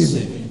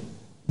 Receiving.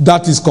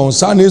 That is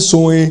concerning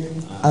sowing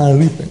and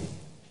reaping.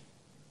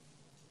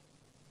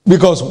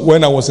 Because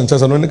when I was in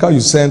Thessalonica, you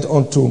sent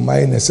unto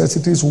my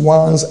necessities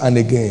once and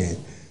again.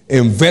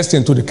 Invest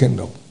into the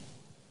kingdom.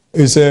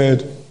 He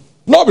said,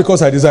 not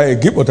because I desire a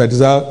gift, but I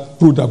desire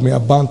fruit that may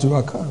abound to your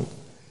account.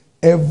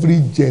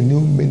 Every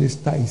genuine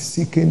minister is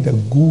seeking the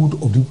good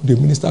of the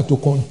minister to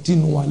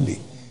continually,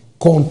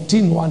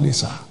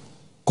 sir,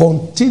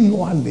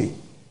 continually,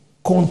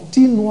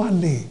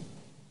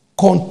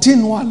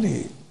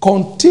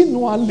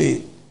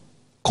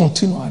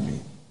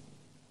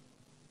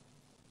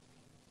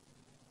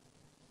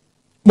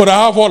 But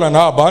I have all and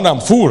I have, and I'm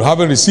full,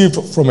 having received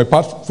from a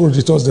part from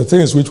the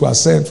things which were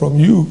sent from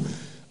you,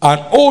 an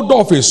odor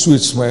of a sweet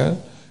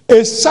smell,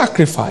 a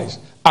sacrifice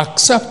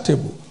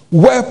acceptable,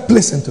 well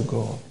pleasing to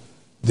God.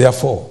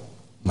 Therefore,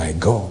 my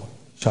God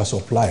shall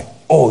supply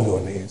all your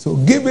needs. So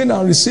giving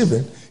and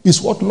receiving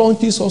is what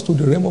launches us to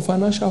the realm of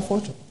financial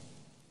fortune.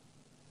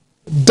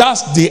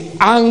 That's the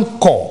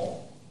anchor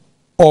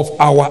of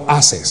our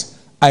access.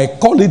 I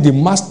call it the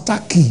master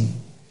key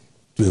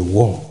to a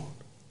world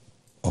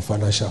of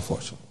financial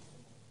fortune.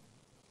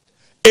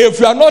 If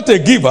you are not a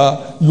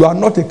giver, you are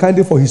not a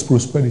candidate for His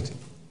prosperity.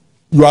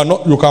 You are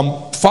not. You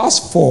can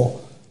fast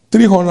for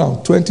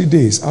 320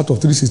 days out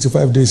of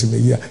 365 days in a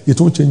year. It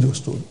will change your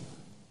story.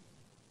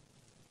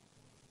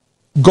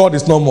 God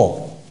is no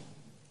more.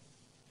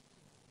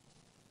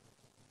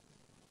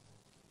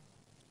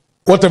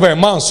 Whatever a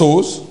man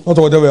sows, not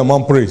whatever a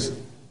man prays,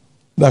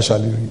 that shall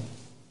he reap.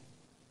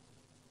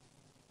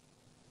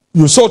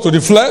 You sow to the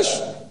flesh.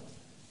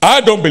 I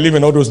don't believe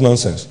in all those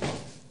nonsense.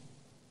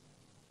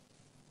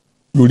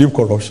 You reap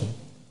corruption.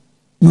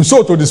 You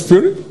sow to the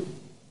spirit.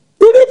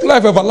 You reap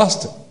life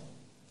everlasting.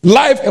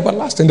 Life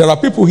everlasting. There are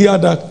people here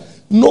that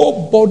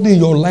nobody in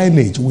your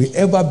lineage will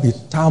ever be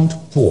termed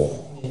poor.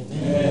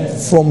 Amen.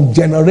 From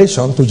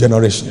generation to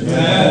generation.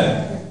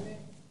 Amen.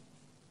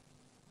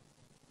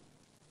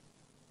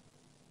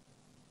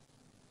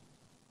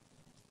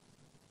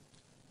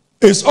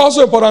 It's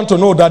also important to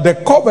know that the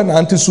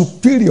covenant is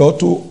superior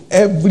to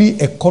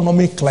every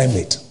economic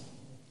climate.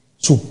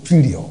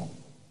 Superior.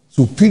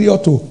 Superior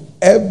to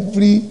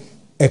every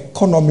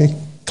economic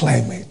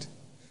climate.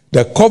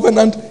 The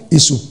covenant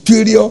is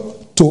superior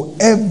to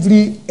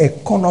every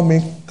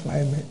economic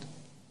climate.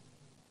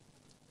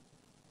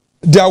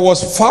 There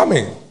was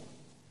famine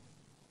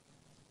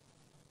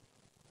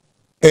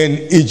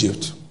in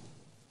Egypt.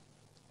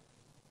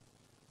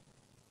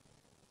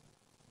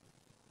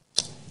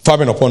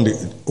 Famine upon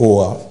the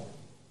whole earth.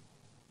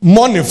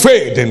 Money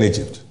failed in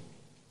Egypt.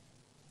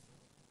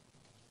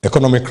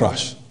 Economic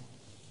crash.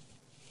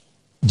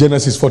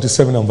 Genesis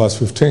 47 and verse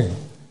 15.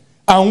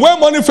 And when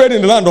money failed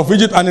in the land of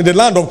Egypt and in the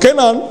land of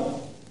Canaan,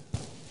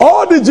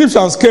 all the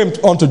Egyptians came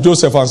unto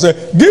Joseph and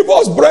said, give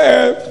us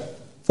bread,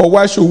 for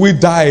why should we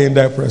die in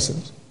thy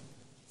presence?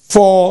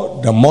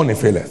 For the money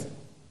faileth.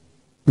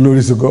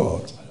 Glory to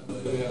God.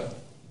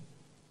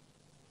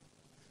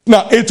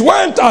 Now, it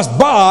went as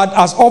bad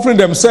as offering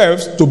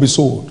themselves to be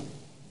sold.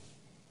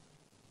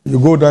 You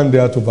go down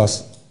there to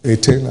verse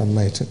 18 and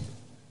 19.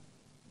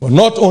 But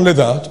not only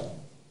that,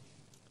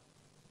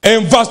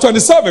 in verse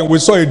 27, we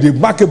saw a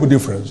remarkable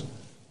difference.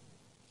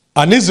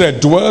 And Israel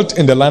dwelt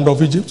in the land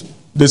of Egypt,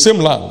 the same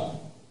land.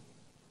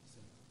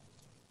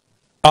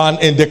 And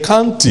in the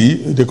county,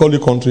 they call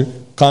it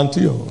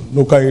county or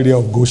local area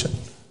of Goshen.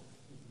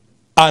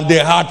 And they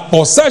had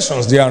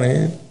possessions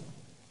therein,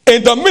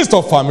 in the midst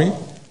of famine,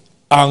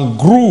 and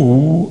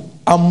grew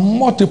and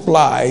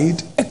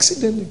multiplied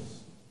exceedingly.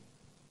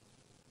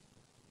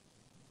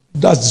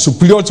 That's the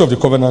superiority of the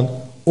covenant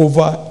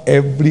over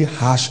every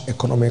harsh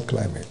economic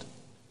climate.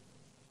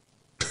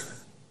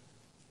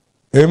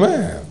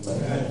 Amen.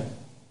 Amen.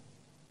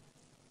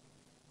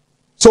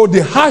 So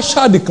the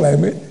harsher the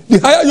climate, the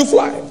higher you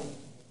fly.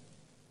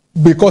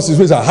 Because his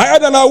ways are higher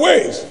than our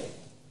ways.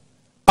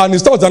 And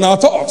his thoughts than our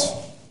thoughts.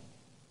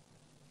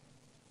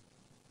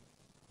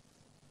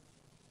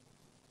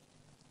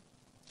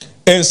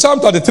 In Psalm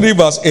 33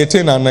 verse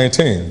 18 and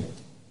 19,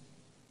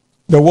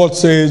 the word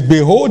says,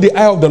 behold, the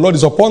eye of the Lord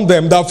is upon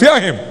them that fear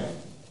him.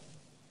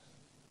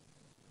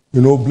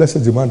 You know, blessed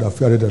is the man that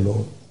feareth the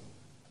Lord,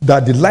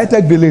 that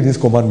delighted greatly in his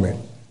commandment.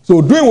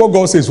 So doing what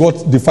God says,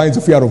 what defines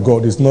the fear of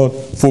God, is not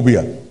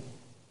phobia.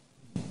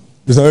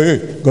 It's not,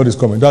 hey, God is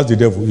coming. That's the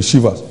devil. He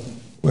shivers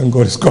when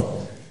God is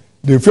coming.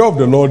 The fear of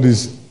the Lord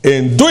is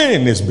in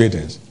doing his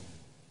biddings.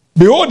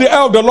 Behold, the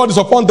eye of the Lord is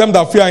upon them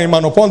that fear him,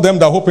 and upon them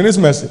that hope in his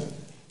mercy,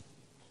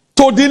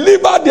 to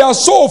deliver their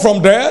soul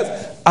from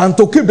death and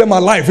to keep them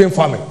alive in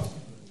famine.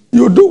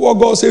 You do what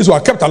God says, you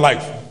are kept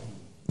alive,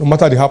 no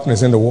matter the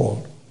happenings in the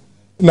world.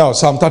 Now,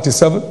 Psalm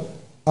 37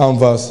 and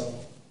verse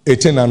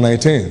 18 and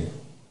 19.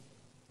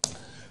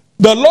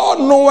 The Lord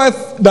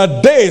knoweth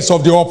the days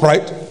of the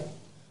upright,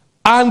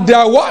 and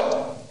their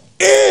what?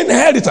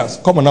 Inheritance.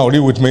 Come on now, read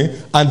with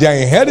me. And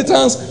their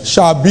inheritance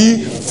shall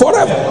be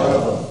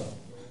forever.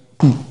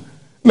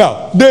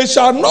 Now, they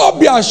shall not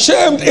be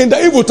ashamed in the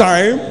evil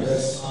time,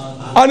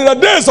 and in the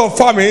days of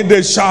famine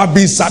they shall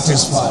be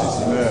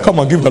satisfied. Amen. Come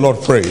on, give the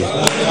Lord praise.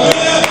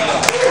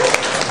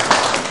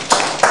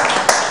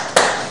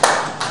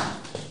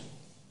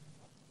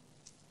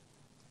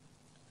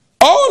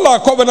 All our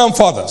covenant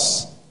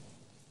fathers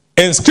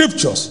in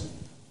scriptures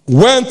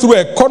went through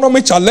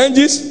economic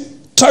challenges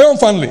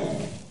triumphantly.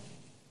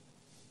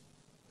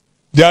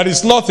 There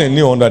is nothing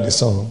new under the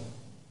sun.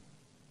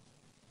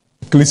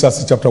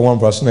 Ecclesiastes chapter 1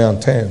 verse 9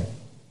 and 10.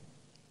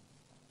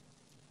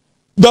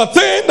 The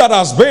thing that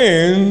has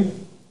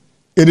been,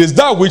 it is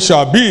that which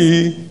shall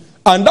be,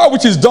 and that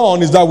which is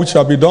done is that which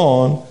shall be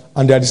done,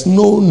 and there is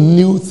no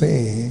new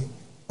thing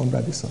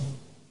under the sun.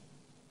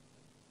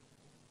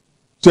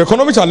 So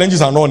economic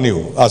challenges are not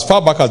new. As far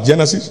back as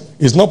Genesis,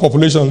 it's not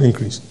population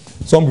increase.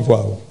 Some people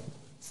are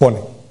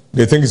funny.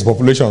 They think it's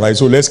population, right?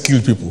 So let's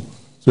kill people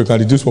so we can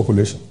reduce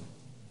population.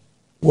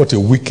 What a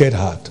wicked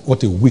heart.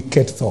 What a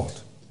wicked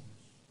thought.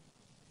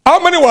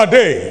 How many were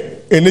there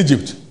in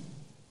Egypt?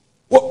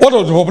 What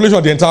was the population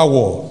of the entire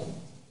world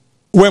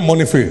when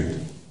money failed?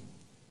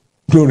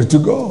 Glory to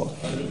God.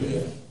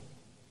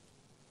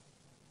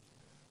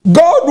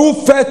 God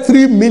who fed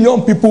 3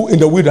 million people in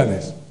the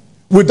wilderness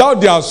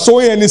without their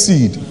sowing any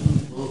seed.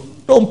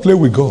 Don't play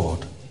with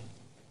God.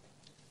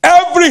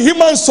 Every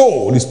human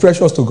soul is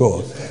precious to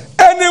God.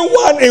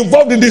 Anyone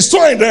involved in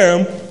destroying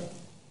them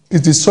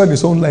is destroying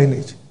his own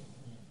lineage.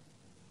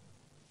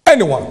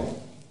 Anyone.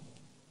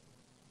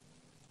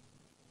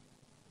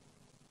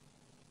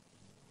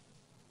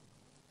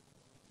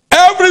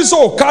 Every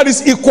soul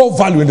carries equal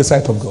value in the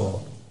sight of God.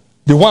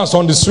 The ones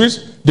on the streets,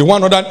 the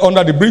one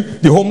under the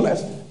bridge, the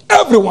homeless,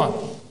 everyone.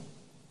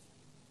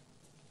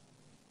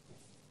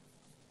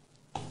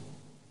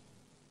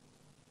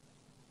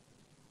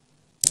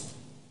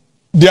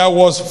 There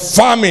was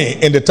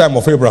famine in the time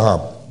of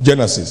Abraham.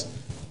 Genesis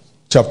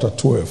chapter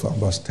 12 and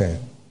verse 10.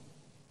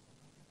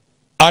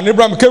 And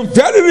Abraham became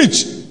very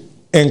rich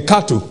in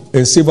cattle,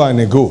 in silver and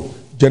in gold.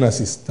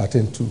 Genesis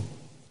 13:2.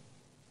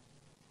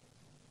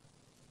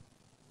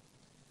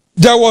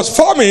 There was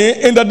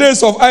famine in the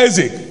days of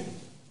Isaac.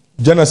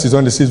 Genesis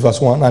 26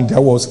 verse 1. And there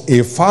was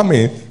a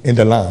famine in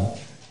the land.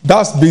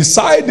 That's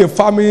beside the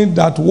famine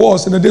that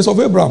was in the days of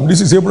Abraham.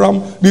 This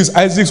is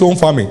Isaac's own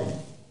famine.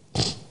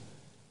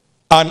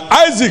 And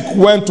Isaac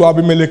went to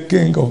Abimelech,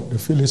 king of the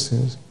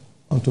Philistines,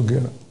 unto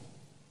Gerar.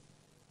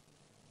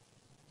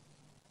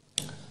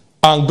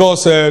 And God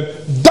said,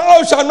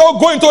 thou shalt not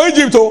go into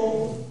Egypt,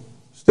 oh.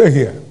 Stay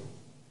here.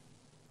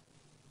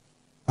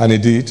 And he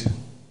did.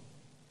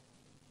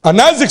 And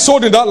Isaac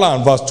sowed in that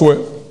land, verse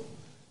 12,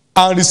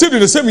 and received in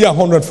the same year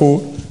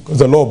 100-fold, because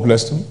the Lord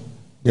blessed him.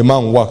 The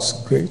man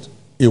waxed great.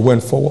 He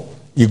went forward.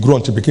 He grew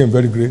until he became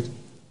very great.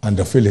 And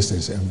the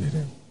Philistines envied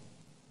him.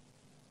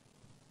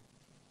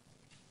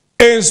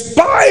 In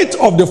spite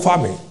of the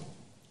famine,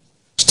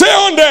 stay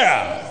on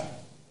there.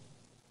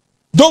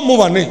 Don't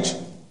move an inch.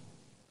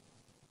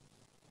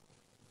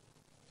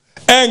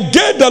 And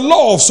get the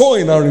law of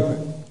sowing and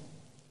reaping.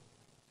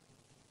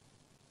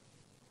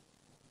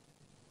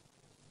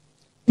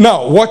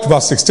 Now, watch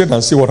verse 16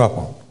 and see what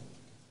happened.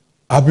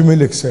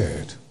 Abimelech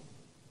said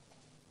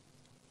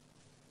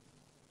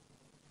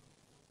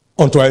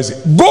unto Isaac,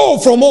 go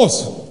from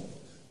us,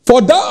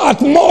 for thou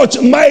art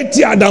much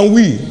mightier than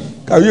we.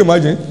 Can you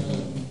imagine?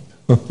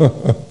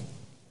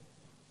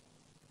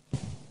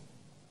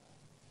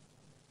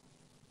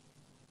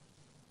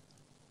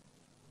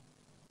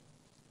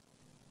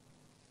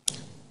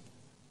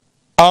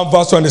 And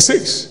verse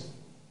 26.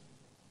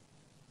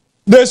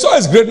 They saw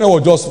his greatness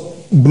was just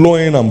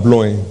blowing and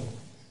blowing.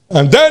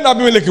 And then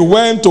Abimelech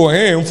went to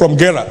him from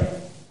Gerar,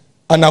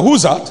 and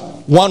Ahuzat,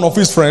 one of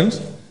his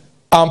friends,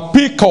 and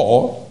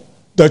Pekah,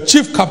 the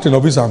chief captain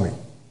of his army.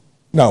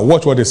 Now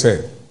watch what they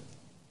said.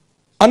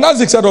 And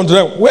Isaac said unto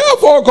them,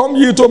 wherefore come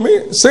ye to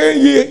me,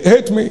 saying ye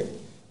hate me,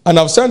 and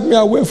have sent me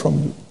away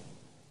from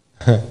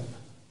you?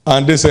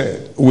 And they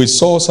said, we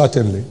saw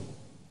certainly,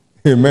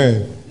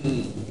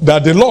 amen,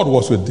 that the Lord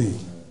was with thee.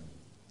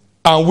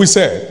 And we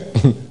said,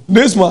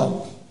 this man,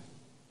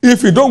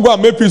 if you don't go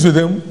and make peace with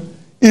him,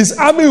 his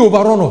army will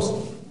overrun us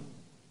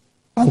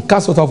and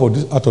cast us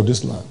out of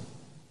this land.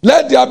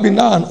 Let there be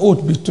now an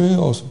oath between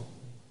us,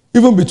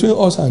 even between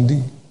us and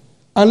thee,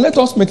 and let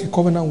us make a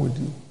covenant with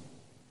you.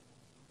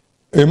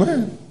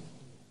 Amen.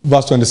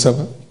 Verse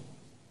 27.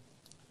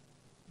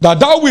 That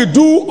thou wilt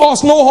do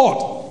us no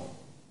hurt.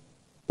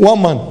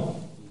 One man.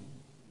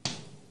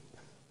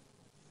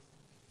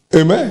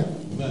 Amen.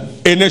 Amen.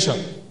 A nation.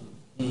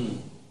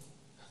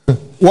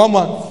 One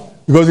man.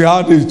 Because he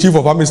had the chief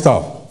of army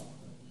staff.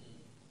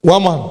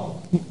 One man.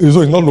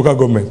 So it's not local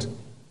government.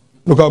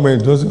 Local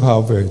government doesn't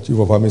have a chief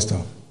of army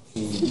staff.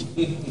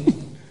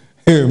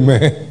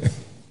 Amen.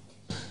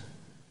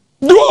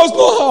 Do us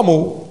no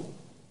harm,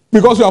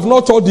 because we have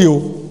not taught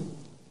you,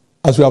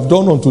 as we have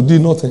done unto thee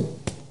nothing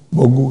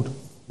but good.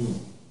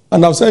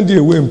 And I've sent thee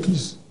away in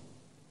peace.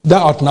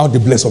 Thou art now the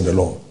blessed of the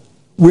Lord.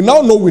 We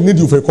now know we need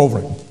you for a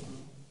covering.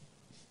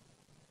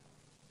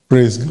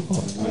 Praise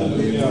God.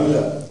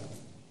 Hallelujah.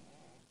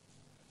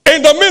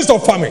 In the midst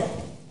of famine,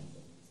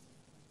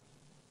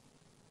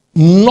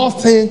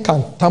 nothing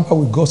can tamper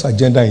with God's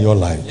agenda in your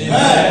life.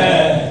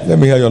 Amen. Let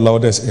me hear your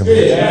loudest amen.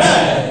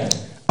 Amen.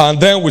 And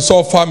then we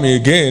saw famine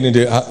again in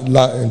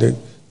the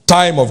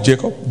time of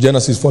Jacob,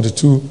 Genesis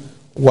 42,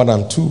 1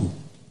 and 2.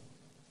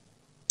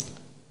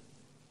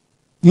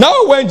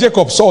 Now when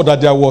Jacob saw that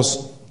there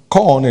was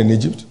corn in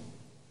Egypt,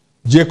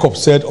 Jacob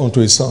said unto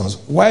his sons,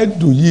 why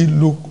do ye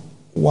look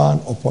one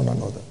upon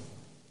another?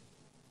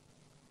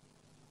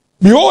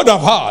 Behold, I've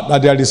heard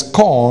that there is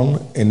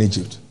corn in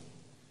Egypt.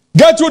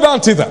 Get you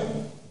down thither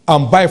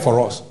and buy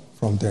for us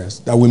from thence,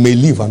 that we may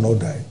live and not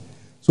die.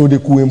 So they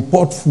could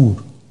import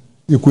food.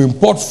 They could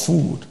import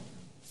food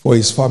for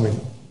his family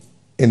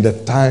in the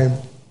time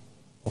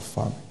of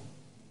famine.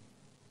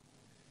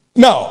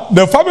 Now,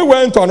 the famine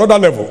went to another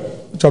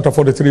level. Chapter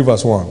 43,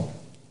 verse 1.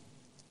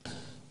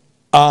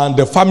 And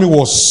the famine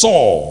was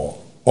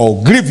sore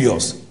or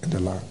grievous in the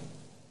land.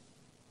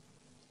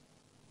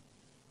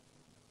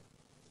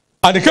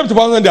 And it came to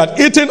pass when they had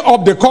eaten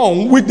up the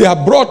corn which they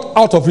had brought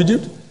out of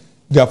Egypt,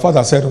 their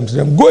father said unto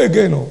them, go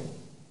again,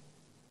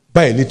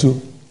 buy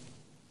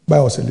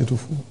us a little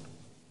food.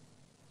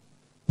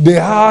 They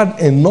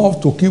had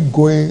enough to keep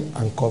going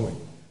and coming.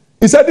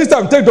 He said, this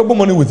time take double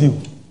money with you,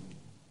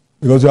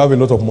 because you have a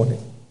lot of money.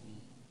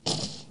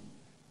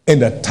 In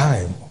the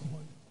time of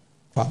money.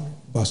 Famine.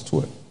 Verse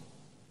 12.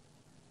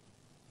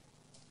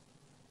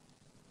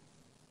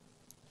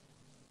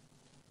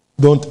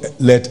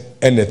 Don't let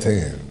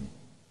anything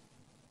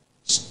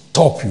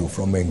stop you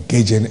from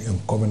engaging in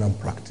covenant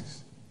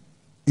practice.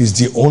 It's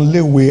the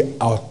only way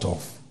out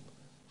of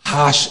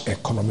harsh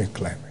economic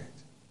climate.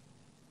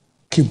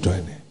 Keep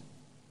doing it.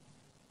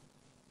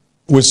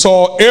 We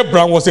saw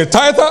Abraham was a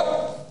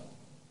tither.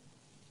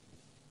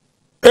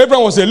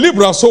 Abraham was a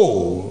liberal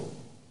soul.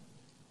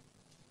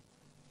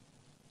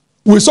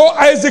 We saw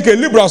Isaac, a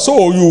liberal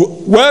soul.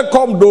 You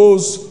welcomed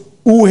those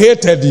who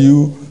hated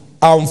you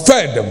and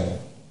fed them,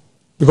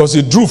 because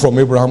he drew from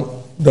Abraham.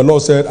 The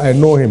Lord said, I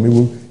know him.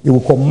 He will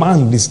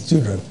command his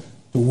children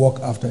to walk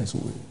after his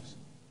ways.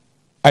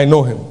 I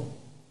know him.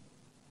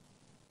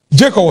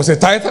 Jacob was a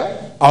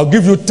tither. I'll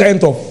give you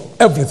 10th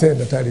of everything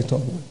that I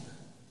returned with.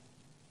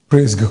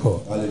 Praise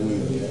God.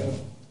 Hallelujah.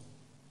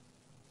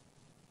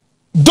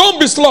 Don't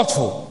be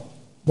slothful,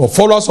 but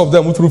followers of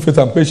them who through faith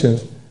and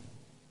patience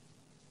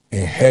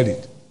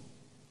inherit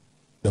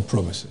the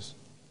promises.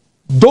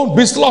 Don't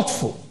be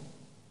slothful.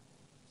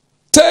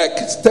 Take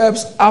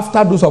steps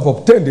after those who have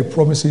obtained the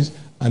promises,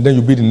 and then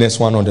you'll be the next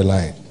one on the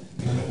line.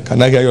 Amen.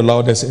 Can I hear your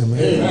loudest amen?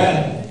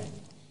 Amen.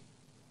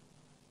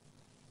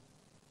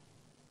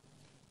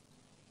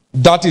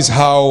 That is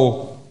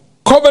how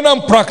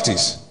covenant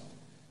practice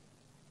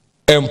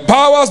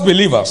empowers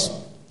believers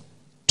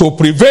to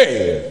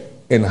prevail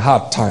in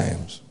hard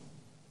times.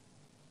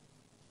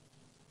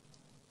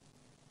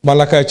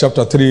 Malachi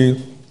chapter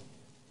 3,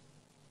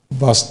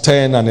 verse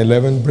 10 and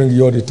 11. Bring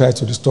your tithes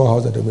to the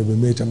storehouse, that they may be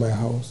made in my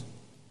house.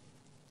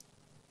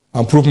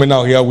 And prove me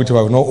now here, which I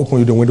will not open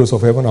you the windows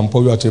of heaven and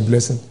pour you out a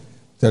blessing,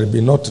 there will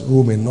be not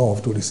room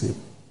enough to receive.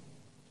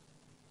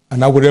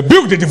 And I will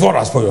rebuke the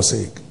devourers for your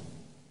sake.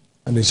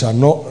 And they shall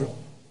not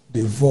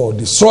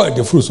destroy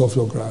the fruits of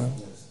your ground.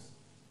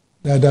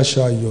 Neither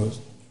shall your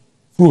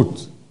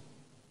fruit,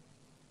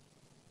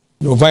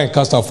 your vine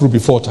cast out fruit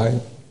before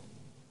time,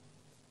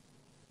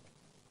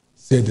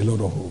 said the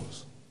Lord of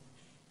hosts.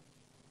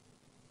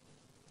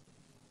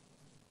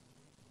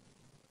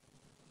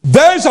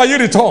 Then shall ye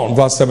return,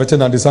 verse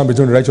 17, and discern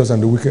between the righteous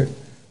and the wicked,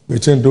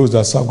 between those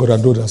that serve God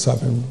and those that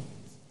serve him.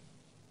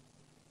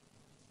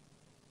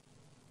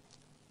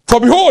 For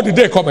behold, the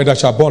day cometh that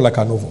shall burn like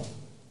an oven,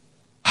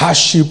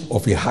 hardship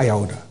of a higher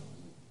order.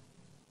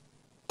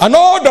 And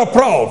all the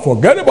proud,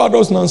 forget about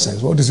those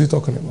nonsense. What is he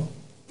talking about?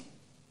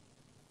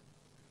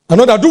 And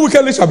all that do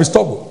wickedly shall be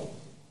stubbled.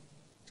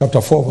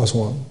 Chapter 4, verse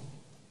 1.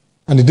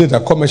 And the day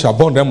that cometh shall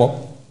burn them up,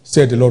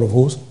 said the Lord of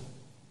hosts,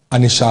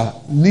 and it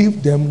shall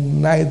leave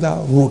them neither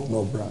root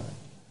nor branch.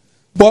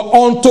 But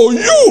unto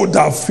you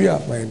that fear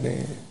my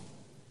name,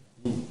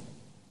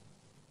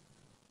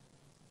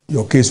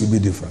 your case will be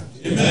different.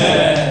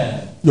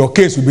 Amen. Your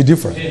case will be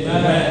different.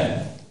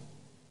 Amen.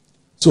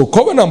 So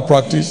covenant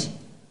practice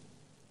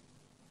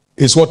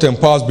is what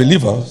empowers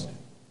believers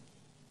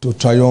to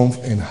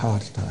triumph in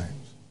hard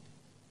times.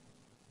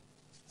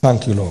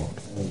 Thank you, Lord.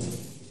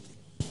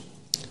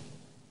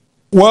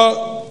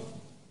 Well,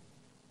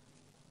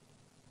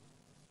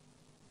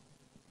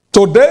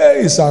 today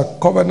is a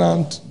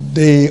covenant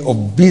day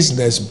of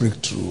business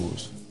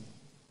breakthroughs.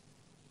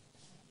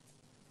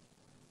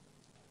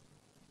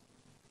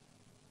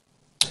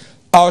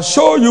 I'll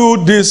show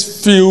you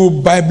these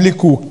few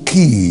biblical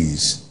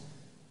keys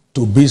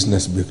to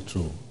business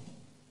breakthrough.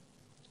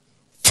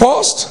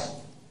 First,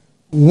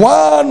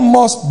 one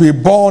must be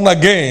born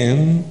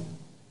again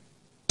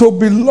to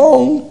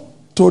belong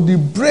to the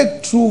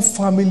breakthrough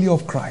family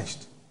of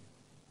Christ.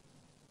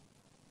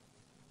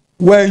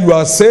 When you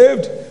are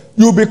saved,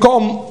 you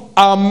become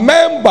a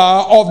member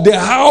of the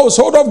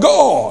household of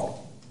God.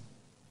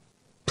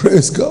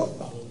 Praise God.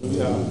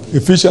 Yeah.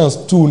 Ephesians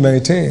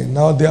 2:19.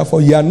 Now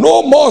therefore ye are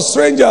no more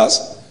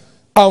strangers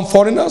and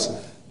foreigners,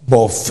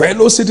 but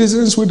fellow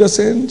citizens with the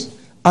saints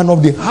and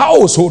of the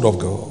household of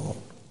God.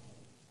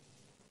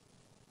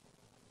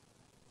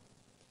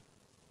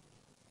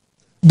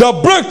 The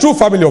breakthrough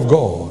family of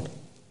God.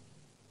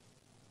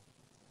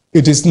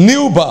 It is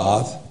new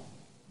birth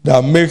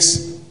that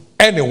makes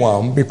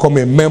anyone become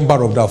a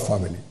member of that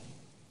family.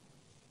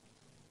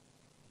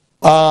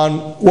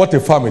 And what a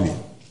family.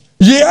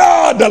 Ye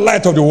are the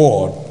light of the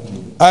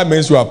world. That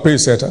means you are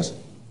pace setters.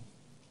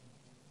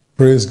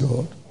 Praise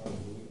God.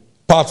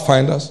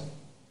 Pathfinders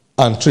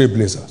and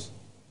trailblazers.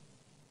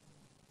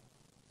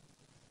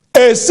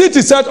 A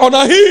city set on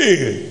a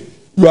hill.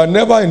 You are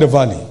never in the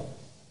valley.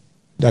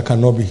 That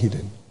cannot be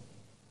hidden.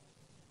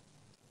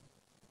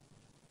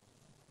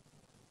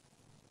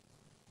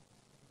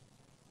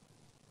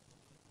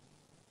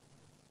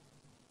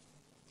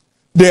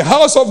 The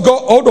house of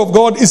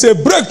God is a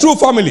breakthrough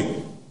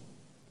family.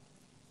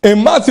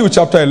 In Matthew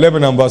chapter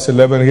 11 and verse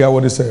 11, hear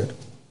what he said.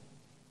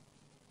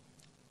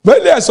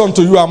 Verily I say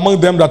unto you, among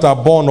them that are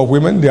born of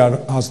women, there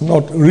has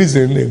not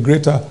risen a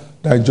greater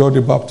than John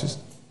the Baptist.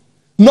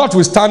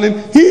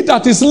 Notwithstanding, he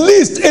that is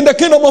least in the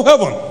kingdom of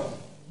heaven,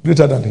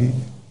 greater than he.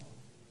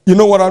 You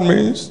know what that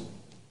means?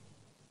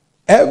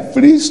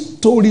 Every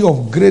story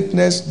of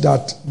greatness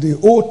that the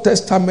Old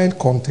Testament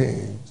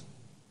contains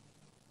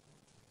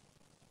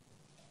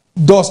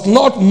does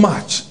not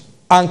match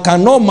and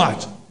cannot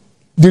match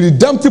the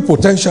redemptive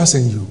potentials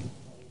in you.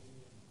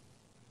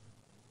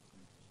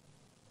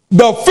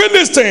 The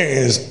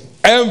Philistines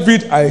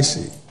envied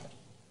Isaac.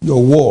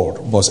 Your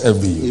world must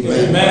envy you.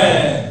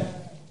 Amen.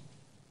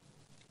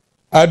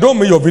 I don't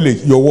mean your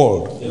village, your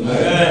world.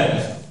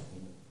 Amen.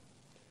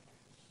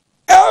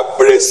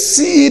 Every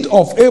seed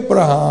of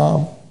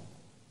Abraham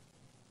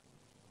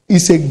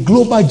is a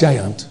global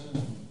giant.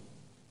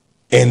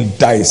 And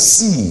thy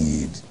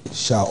seed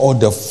shall all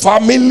the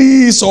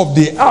families of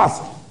the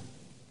earth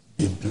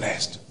be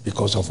blessed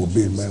because of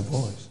obeying my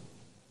voice.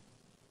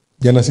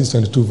 Genesis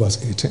 22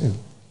 verse 18.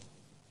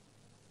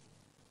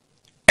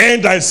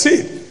 And thy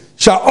seed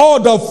shall all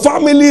the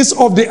families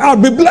of the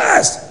earth be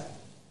blessed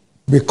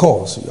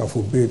because you have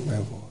obeyed my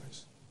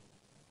voice.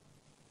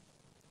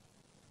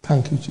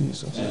 Thank you,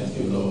 Jesus. Thank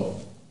you, Lord.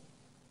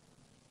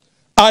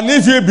 And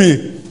if you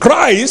be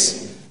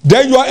Christ,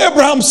 then you are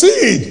Abraham's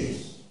seed.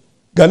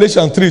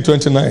 Galatians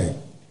 3:29.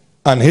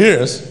 And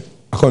here's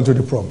according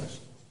to the promise.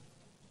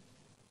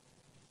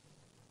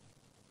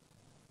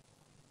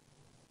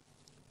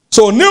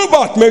 So new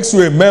birth makes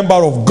you a member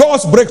of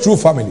God's breakthrough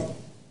family.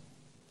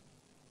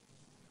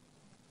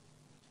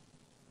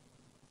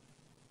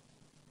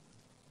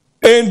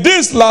 In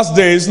these last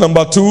days,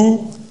 number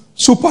 2,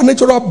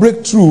 supernatural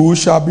breakthrough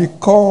shall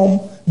become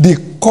the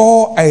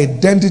core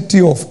identity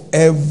of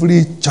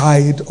every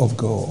child of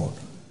God.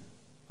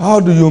 How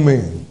do you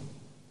mean?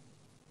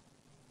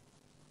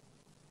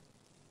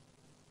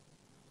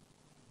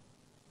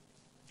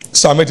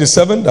 Psalm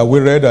 87 that we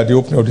read at the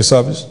opening of the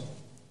service.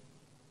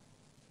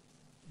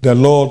 The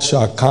Lord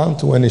shall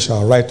count when he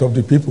shall write of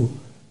the people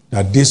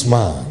that this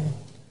man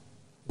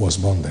was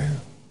born there.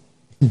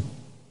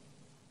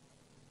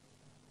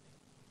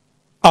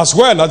 As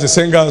well as the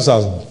singers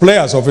and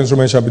players of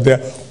instruments shall be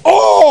there.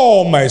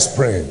 All my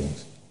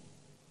springs.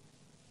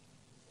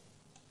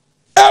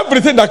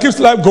 Everything that keeps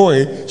life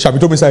going shall be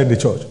domiciled in the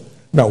church.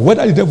 Now,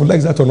 whether the devil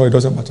likes that or not, it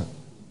doesn't matter.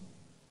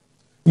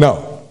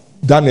 Now,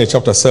 Daniel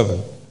chapter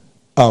 7,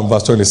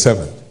 verse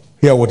 27.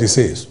 Hear what he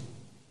says.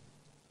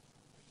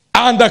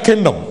 And the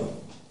kingdom,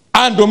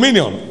 and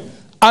dominion,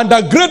 and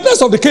the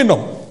greatness of the kingdom,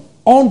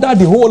 under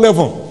the whole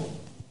heaven,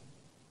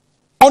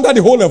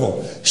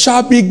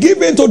 shall be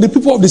given to the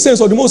people of the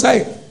saints of the Most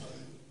High,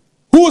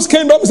 whose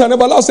kingdom is an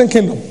everlasting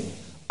kingdom,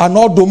 and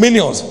all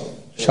dominions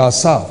shall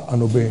serve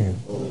and obey him.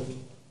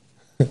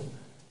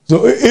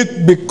 So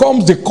it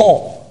becomes the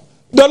core.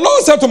 The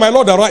Lord said to my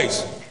Lord,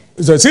 arise.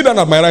 He said, sit down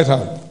at my right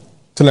hand,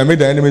 till I make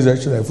the enemies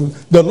actually food.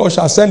 The Lord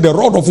shall send the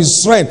rod of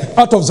his strength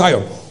out of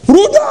Zion,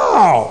 root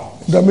out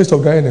in the midst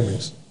of their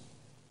enemies.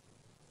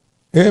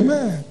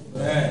 Amen.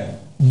 Amen.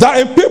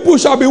 Thy people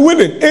shall be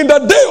willing in the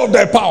day of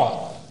their power.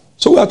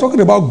 So we are talking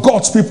about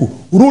God's people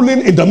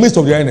ruling in the midst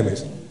of their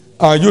enemies.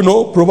 You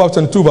know, Proverbs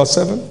 22 verse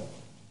 7.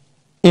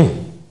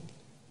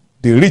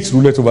 The rich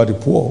ruleth over the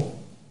poor,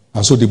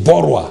 and so the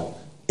borrower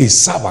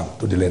is servant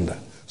to the lender.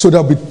 So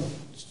there will be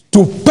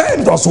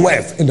stupendous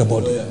wealth in the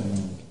body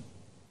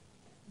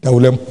that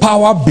will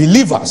empower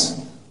believers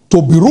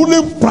to be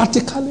ruling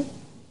practically,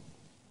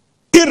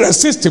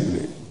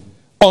 irresistibly,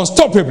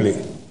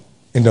 unstoppably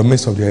in the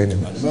midst of their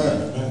enemies.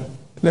 Amen.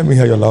 Let me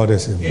hear your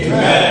loudest amen.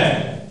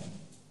 Amen.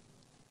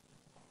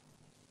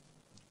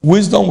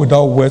 Wisdom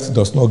without wealth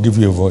does not give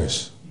you a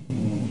voice.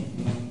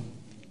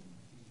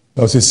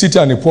 There was a city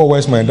and a poor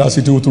wise man. That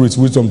city who through its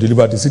wisdom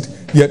delivered the city.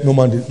 Yet no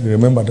man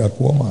remembered that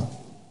poor man.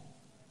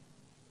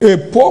 A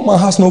poor man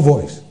has no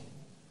voice.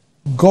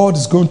 God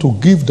is going to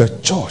give the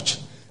church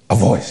a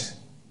voice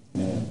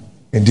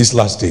in these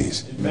last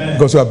days. Amen.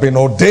 Because we have been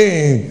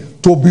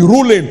ordained to be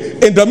ruling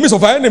in the midst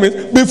of our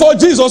enemies before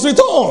Jesus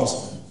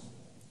returns.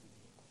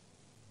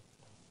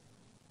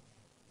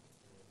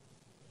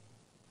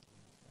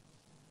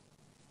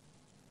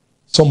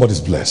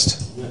 Somebody's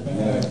blessed.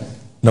 Amen.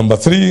 Number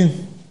 3,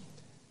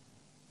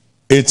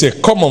 it's a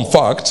common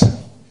fact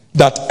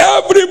that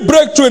every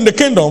breakthrough in the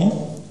kingdom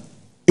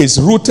is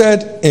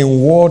rooted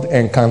in word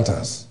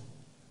encounters.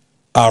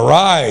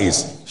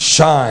 Arise,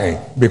 shine,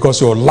 because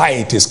your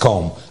light is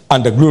come,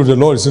 and the glory of the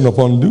Lord is seen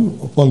upon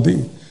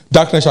thee.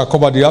 Darkness shall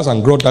cover the earth,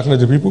 and gross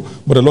darkness the people,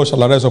 but the Lord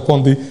shall arise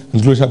upon thee,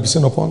 and glory shall be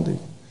seen upon thee.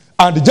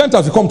 And the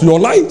Gentiles will come to your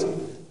light.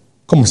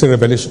 Come and say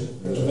revelation.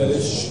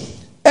 Revelation.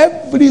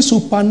 Every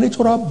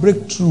supernatural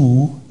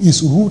breakthrough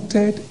is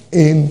rooted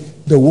in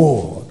the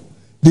word.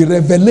 The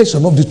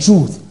revelation of the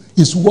truth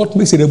is what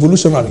makes it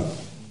revolutionary.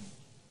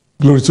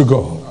 Glory to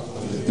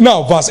God.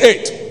 Now, verse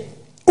 8.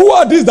 Who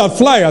are these that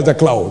fly as a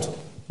cloud?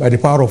 By the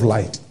power of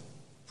light.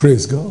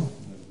 Praise God.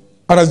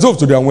 And as dove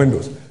to their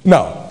windows.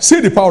 Now, see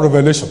the power of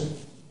revelation.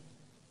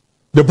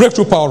 The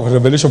breakthrough power of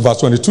revelation, verse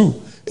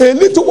 22. A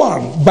little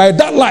one, by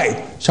that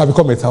light, shall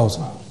become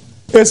 1,000.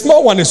 A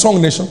small one, a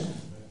strong nation.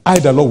 I,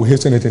 the Lord, will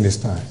hasten it in his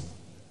time.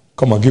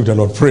 Come and give the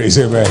Lord praise.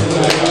 Amen.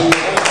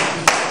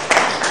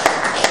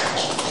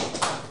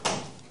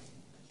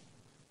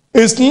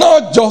 It's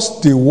not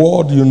just the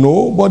word you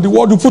know, but the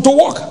word you put to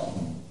work.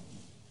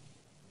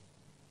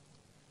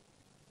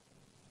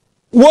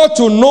 What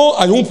you know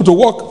and you won't put to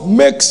work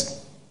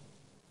makes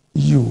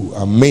you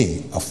and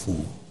me a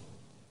fool.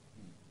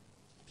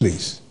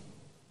 Please.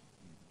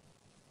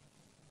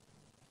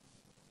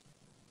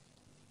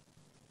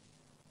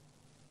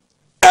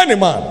 Any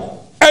man,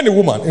 any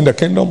woman in the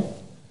kingdom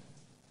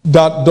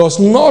that does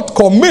not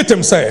commit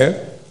himself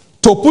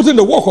to putting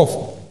the work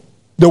of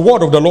the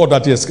word of the Lord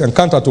that he has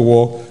encountered to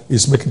war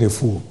is making a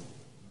fool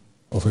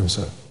of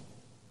himself.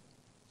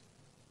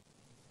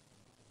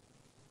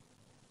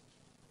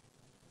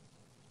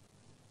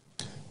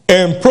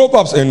 In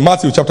Proverbs, in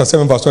Matthew chapter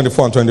 7, verse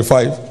 24 and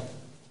 25,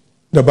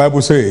 the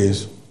Bible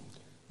says,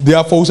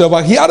 therefore,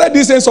 whosoever heareth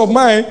these sayings of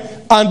mine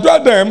and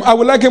doeth them, I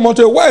will liken him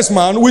unto a wise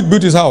man which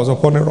built his house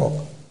upon a rock.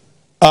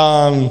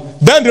 And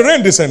then the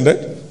rain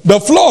descended, the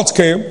floods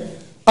came,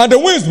 and the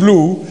winds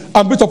blew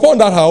and beat upon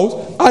that house,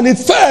 and it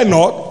fell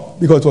not,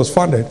 because it was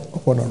founded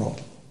upon a rock.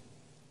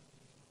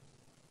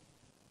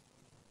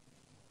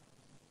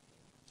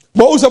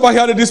 But whosoever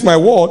heareth this my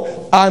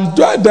word and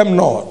doeth them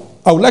not,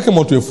 I will liken him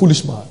unto a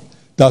foolish man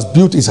that has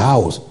built his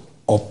house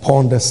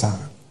upon the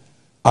sand.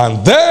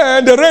 And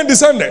then the rain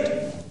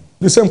descended,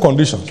 the same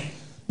conditions.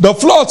 The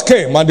floods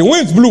came, and the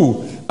winds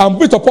blew and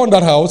beat upon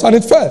that house, and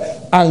it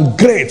fell, and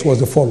great was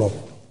the fall of it.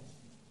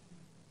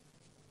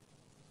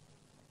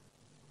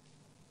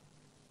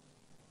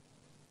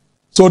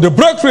 So the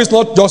breakthrough is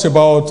not just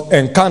about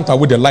encounter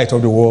with the light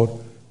of the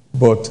world,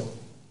 but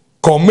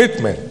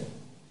commitment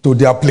to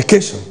the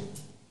application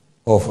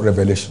of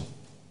revelation.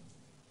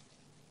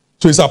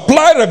 So it's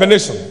applied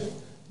revelation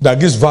that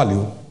gives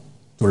value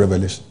to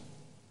revelation.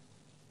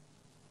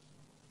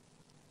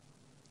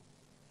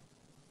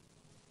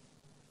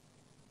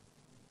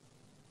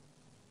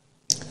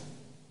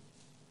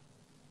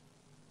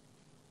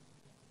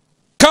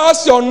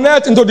 cast your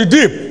net into the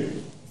deep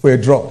for a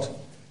draught.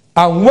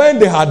 And when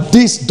they had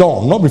this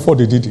done, not before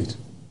they did it,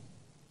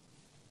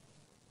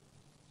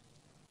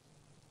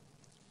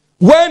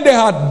 when they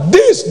had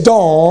this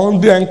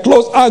done, they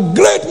enclosed a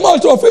great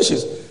multitude of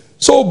fishes.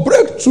 So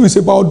breakthrough is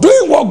about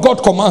doing what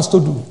God commands to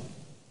do.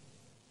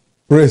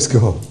 Praise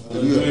God.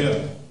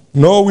 Hallelujah.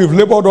 No, we've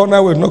labored all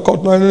night, we've not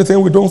caught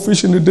anything, we don't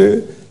fish in the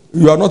day.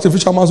 You are not a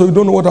fisherman, so you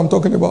don't know what I'm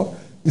talking about.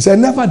 He said,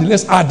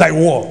 nevertheless, at thy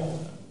word.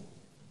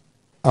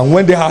 And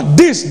when they had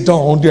this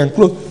done, they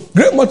enclosed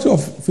great multitude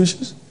of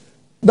fishes,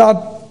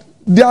 that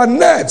their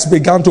nets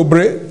began to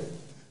break.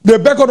 They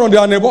beckoned on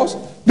their neighbors.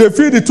 They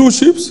filled the 2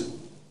 ships,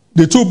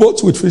 the 2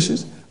 boats with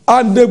fishes,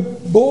 and the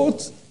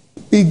boats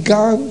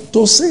began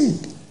to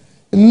sink.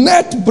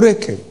 Net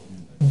breaking,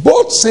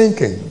 boat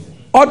sinking,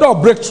 other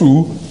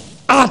breakthrough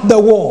at the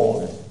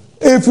word.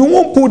 If you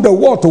won't put the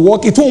word to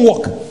work, it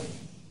won't work.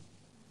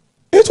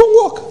 It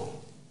won't work.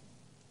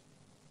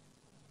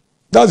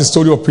 That's the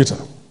story of Peter.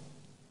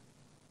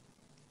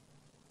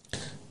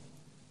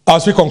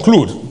 As we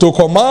conclude, to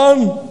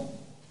command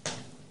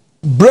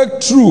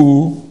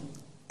breakthrough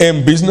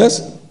in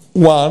business,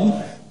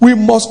 1, we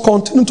must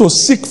continue to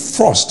seek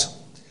first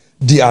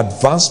the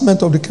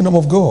advancement of the kingdom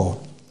of God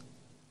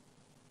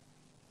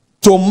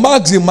to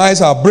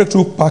maximize our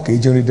breakthrough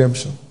package in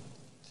redemption.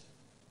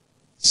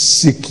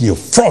 Seek ye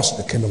first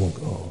the kingdom of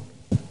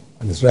God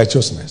and his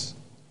righteousness,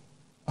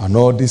 and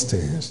all these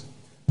things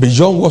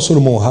beyond what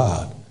Solomon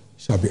had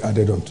shall be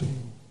added unto you.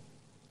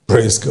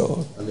 Praise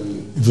God.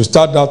 Hallelujah. If you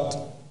start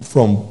that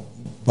from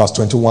verse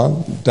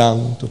 21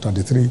 down to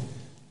 23,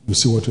 you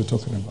see what we're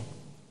talking about.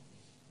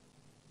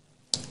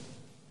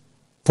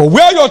 For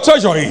where your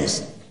treasure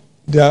is,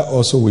 there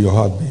also will your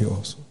heart be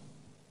also.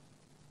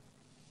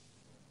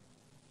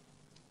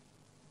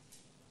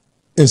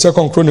 In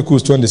 2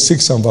 Chronicles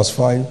 26 and verse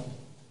 5,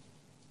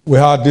 we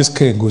had this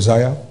king,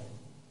 Uzziah,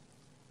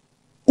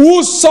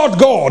 who sought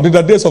God in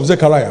the days of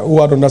Zechariah,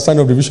 who had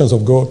understanding of the visions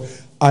of God,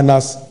 and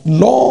as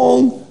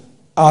long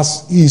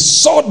as he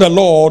sought the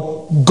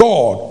Lord,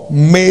 God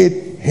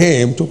made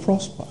him to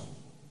prosper.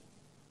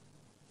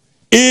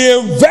 He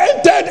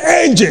invented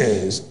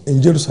angels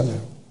in Jerusalem,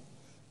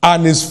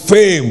 and his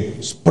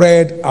fame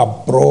spread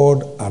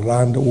abroad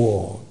around the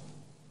world.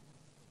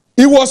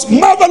 He was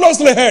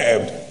marvelously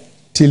helped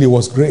till he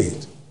was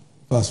great.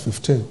 Verse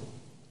 15.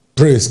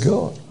 Praise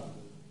God.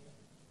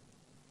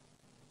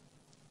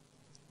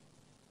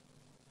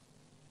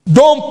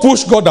 Don't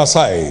push God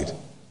aside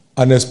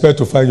and expect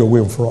to find your way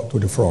to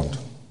the front.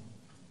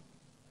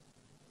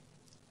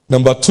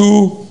 Number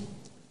 2,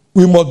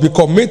 we must be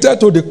committed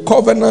to the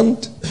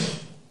covenant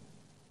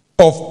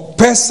of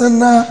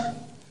personal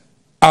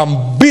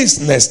and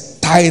business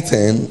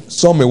tithing.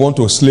 Some may want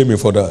to slay me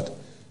for that.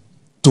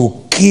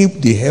 To keep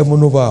the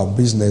heaven over our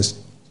business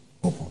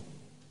open.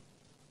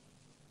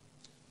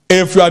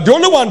 If you are the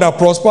only one that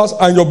prospers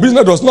and your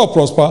business does not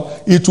prosper,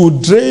 it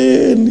will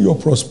drain your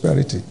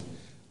prosperity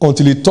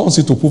until it turns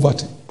into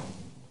poverty.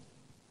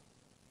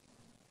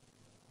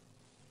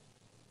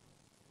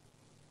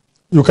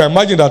 You can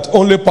imagine that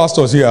only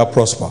pastors here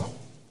prosper.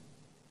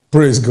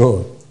 Praise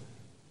God.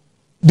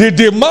 The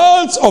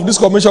demands of this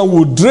commission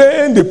will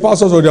drain the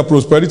pastors of their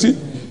prosperity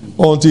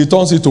until it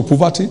turns into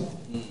poverty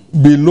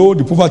below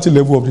the poverty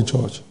level of the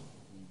church.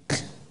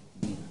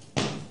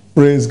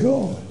 Praise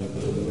God.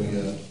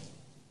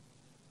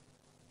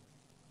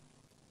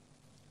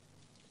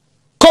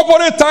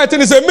 Corporate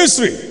tithing is a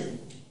mystery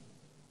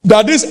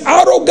that this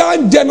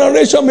arrogant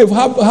generation may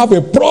have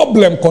a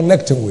problem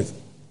connecting with.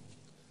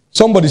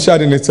 Somebody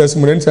shared in a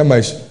testimony, anytime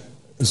I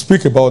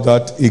speak about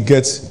that, it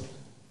gets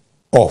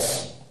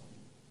off.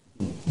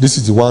 This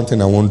is the one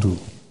thing I won't do.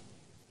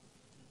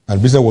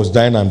 And business was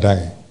dying and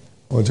dying.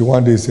 Until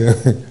one day he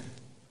said,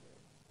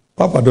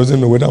 Papa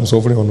doesn't know whether I'm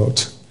suffering or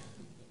not.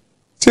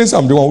 Since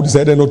I'm the one who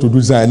decided not to do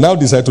this, I now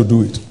decide to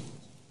do it.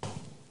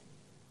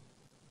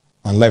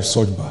 And life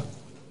surged back.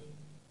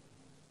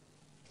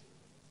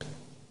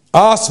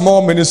 Our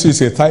small ministry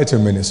is a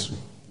tithing ministry.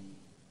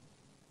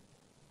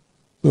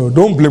 So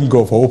don't blame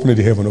God for opening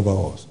the heaven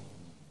over us.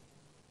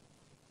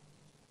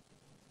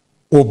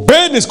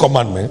 Obeying his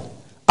commandment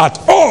at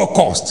all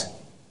cost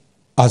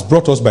has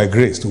brought us by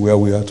grace to where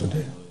we are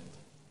today.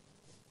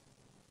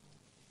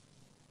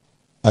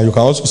 And you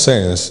can also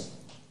sense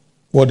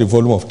what the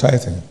volume of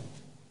tithing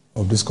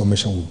of this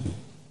commission will be.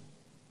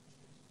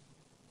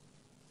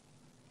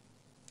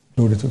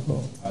 Glory to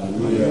God.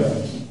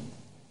 Hallelujah.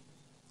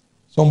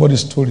 Somebody's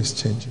story is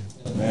changing.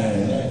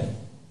 Amen.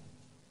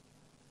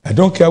 I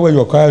don't care where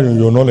you're acquiring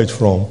your knowledge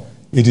from.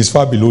 It is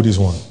far below this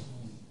one.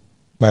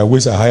 My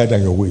ways are higher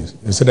than your ways.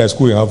 You said I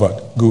school in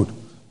Harvard. Good.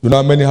 You know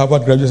how many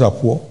Harvard graduates are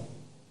poor?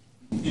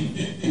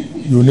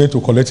 You need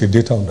to collect a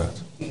data on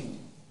that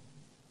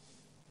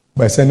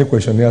by sending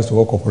questionnaires to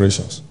all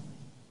corporations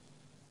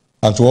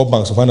and to all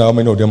banks to find out how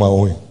many of them are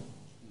owing.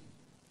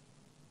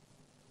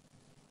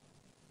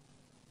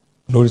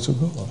 Glory to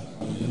God.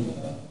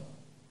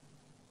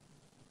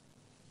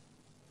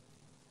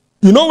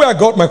 You know where I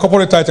got my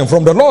corporate tithing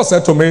from? The Lord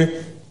said to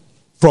me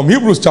from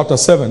Hebrews chapter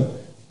 7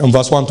 and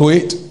verse 1 to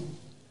 8.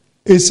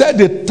 He said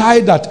the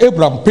tithe that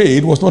Abraham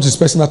paid was not his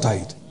personal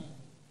tithe.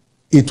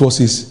 It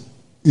was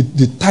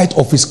the tithe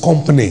of his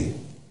company.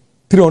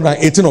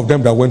 318 of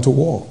them that went to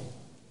war.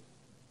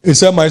 He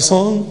said, my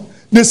son,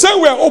 the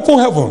same way I open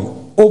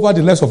heaven over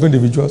the lives of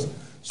individuals,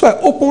 so I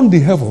opened the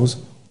heavens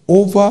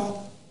over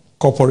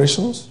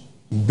corporations,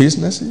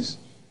 businesses,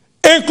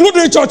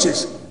 including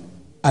churches.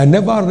 I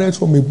never read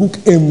from a book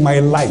in my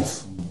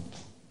life.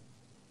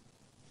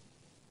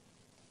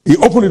 He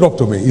opened it up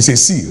to me. It's a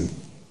seal.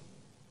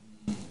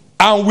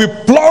 And we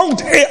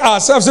plunged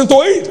ourselves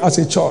into it as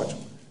a church.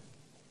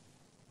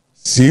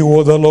 See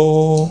what the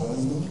Lord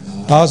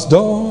has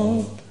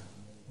done.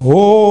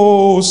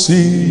 Oh,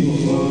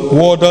 see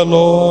what the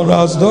Lord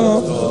has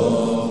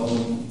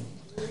done.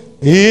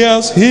 He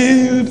has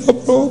healed the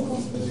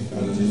broken,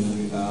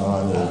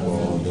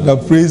 the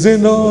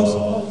prisoners.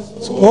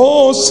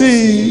 Oh,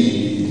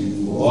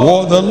 see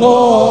what the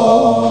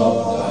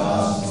Lord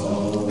has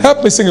done.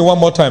 Help me sing it one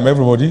more time,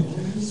 everybody.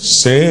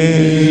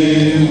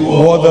 Say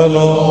what the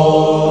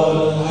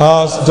Lord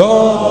has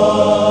done.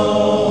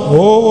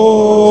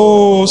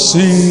 Oh,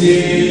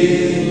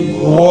 see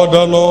what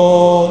the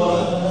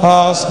Lord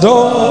has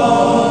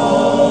done.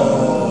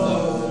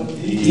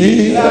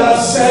 He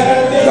has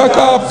set the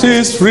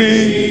captives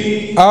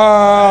free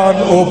and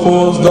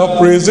opens the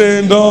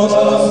prison doors.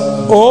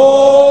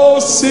 Oh,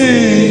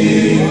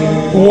 see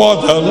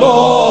what the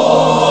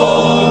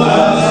Lord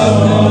has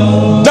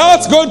done.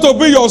 That's going to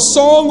be your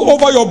song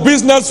over your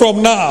business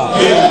from now.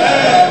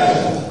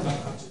 Amen.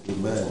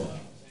 Amen.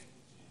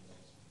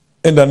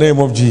 In the name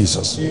of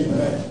Jesus.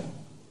 Amen.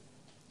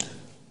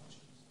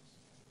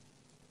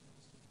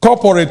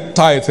 Corporate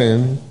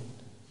tithing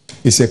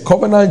is a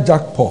covenant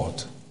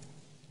jackpot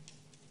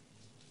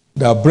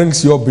that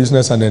brings your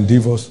business and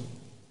endeavors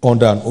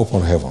under an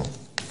open heaven.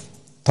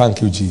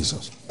 Thank you,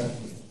 Jesus.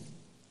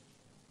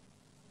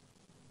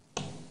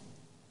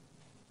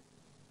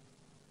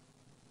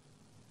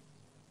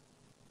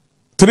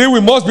 Three,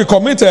 we must be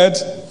committed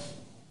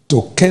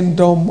to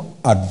kingdom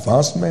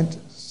advancement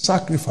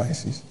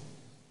sacrifices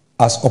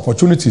as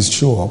opportunities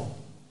show up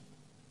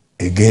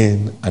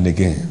again and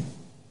again.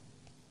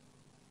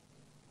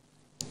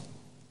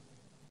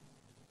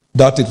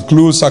 That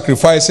includes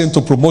sacrificing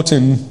to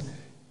promoting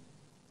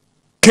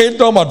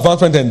kingdom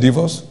advancement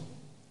endeavors,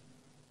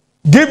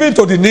 giving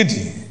to the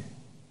needy,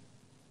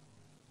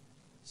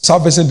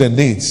 servicing the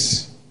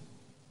needs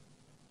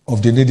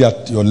of the needy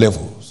at your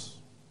levels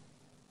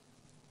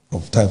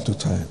from time to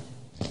time.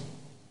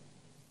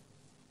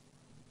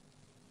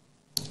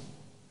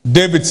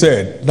 David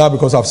said, now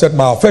because I've set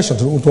my affection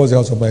towards the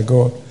house of my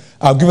God,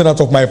 I've given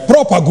out of my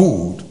proper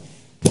good.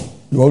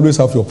 You always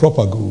have your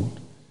proper good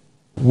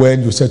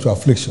when you set your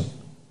affection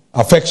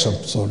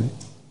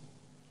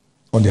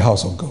on the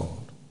house of God.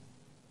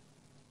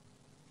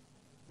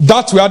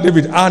 That's where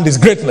David earned his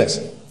greatness.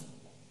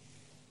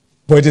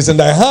 For it is in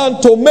thy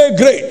hand to make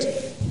great.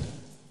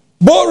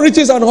 Both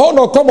riches and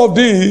honor come of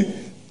thee,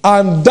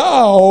 and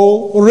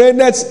thou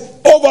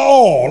reignest over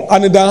all.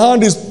 And in thy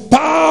hand is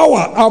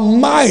power and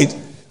might.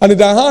 And in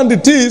thy hand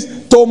it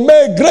is to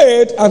make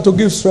great and to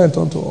give strength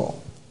unto all.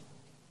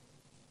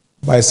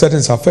 By setting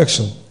his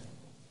affection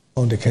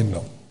on the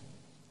kingdom.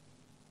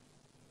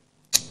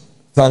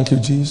 Thank you,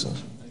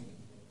 Jesus.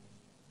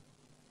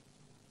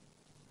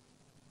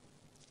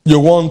 You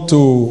want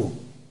to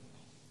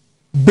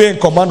be in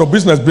command of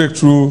business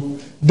breakthrough,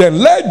 then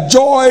let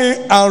joy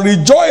and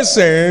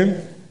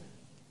rejoicing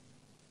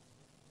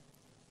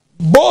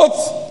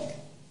both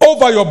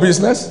over your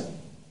business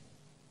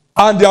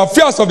and the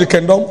affairs of the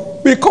kingdom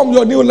become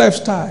your new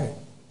lifestyle.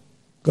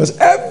 Because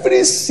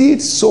every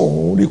seed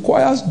sown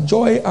requires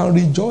joy and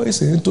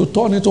rejoicing to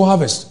turn into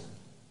harvest.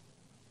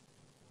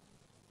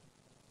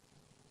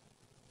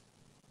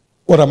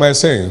 What am I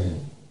saying?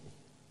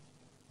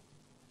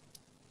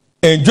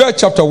 In Joel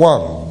chapter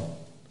 1,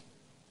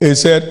 it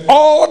said,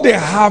 all the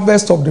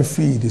harvest of the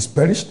field is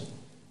perished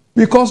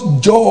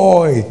because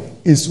joy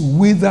is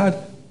withered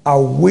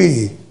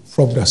away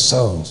from the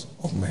sons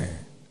of men.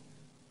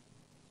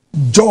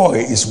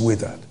 Joy is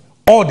withered.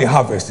 All the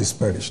harvest is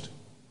perished.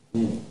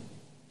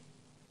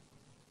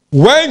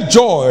 When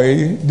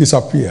joy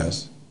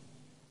disappears,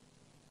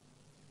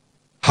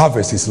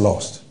 harvest is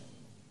lost.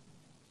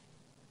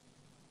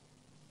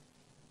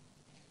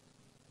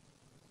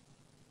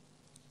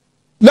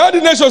 Let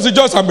the nations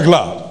rejoice and be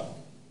glad.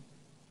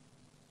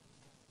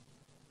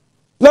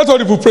 Let all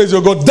the people praise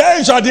your God.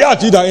 Then shall the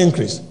earth either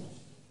increase,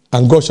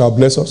 and God shall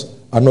bless us,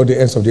 and all the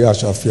ends of the earth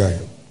shall fear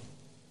him.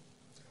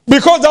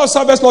 Because thou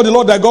servest not the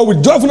Lord thy God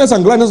with joyfulness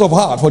and gladness of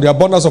heart for the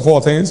abundance of all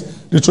things.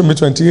 Deuteronomy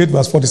 28,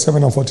 verse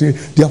 47 and 48.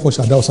 Therefore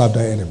shalt thou serve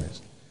thy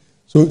enemies.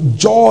 So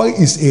joy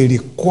is a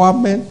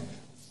requirement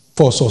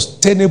for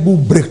sustainable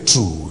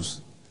breakthroughs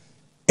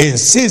in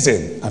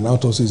season and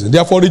out of season.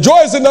 Therefore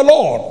rejoice in the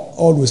Lord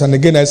always. And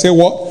again I say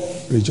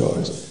what?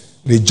 Rejoice.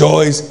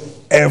 Rejoice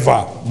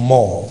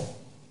evermore.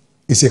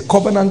 It's a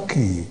covenant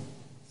key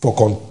for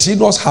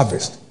continuous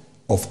harvest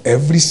of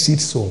every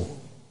seed sown,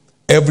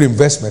 every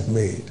investment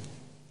made,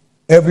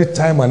 every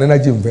time and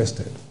energy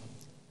invested.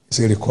 It's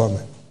a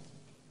requirement.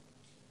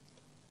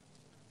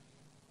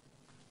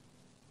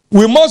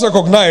 We must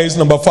recognize,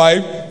 number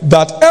 5,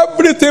 that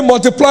everything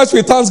multiplies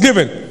with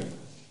thanksgiving.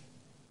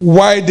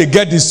 Why they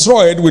get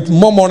destroyed with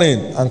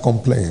murmuring and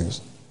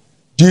complaints.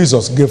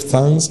 Jesus gave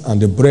thanks,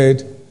 and the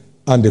bread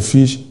and the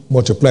fish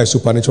multiplied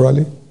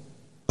supernaturally.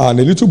 And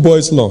a little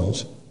boy's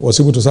lunch was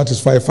able to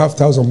satisfy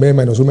 5,000 men,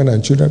 minus women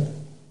and children,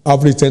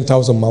 average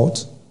 10,000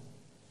 mouths,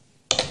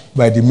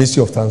 by the mercy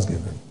of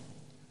thanksgiving.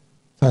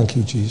 Thank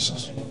you,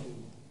 Jesus.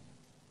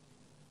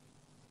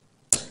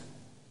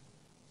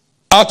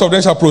 Out of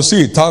them shall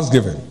proceed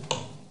thanksgiving,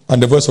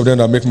 and the voice of them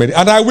that make merry.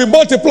 And I will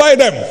multiply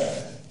them.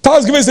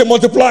 Thanksgiving is a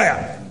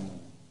multiplier.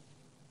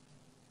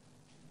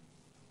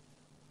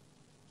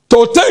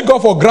 To take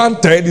God for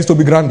granted is to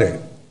be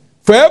granted.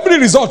 For every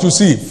result you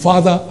see,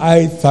 Father,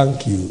 I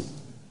thank you.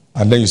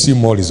 And then you see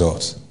more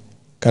results.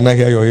 Can I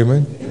hear your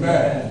amen?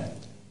 Amen.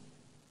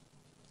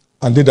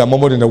 And they that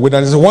murmured in the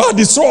wilderness, wow,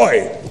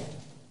 destroy.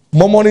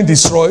 Murmuring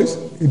destroys.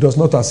 It does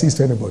not assist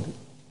anybody.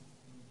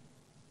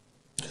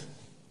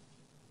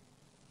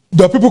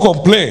 The people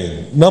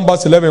complain.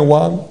 Numbers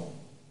 11:1.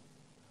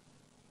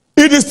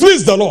 It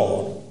displeased the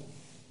Lord,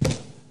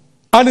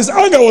 and his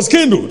anger was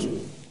kindled.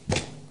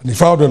 And the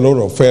fire of the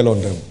Lord fell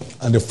on them,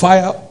 and the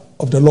fire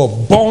of the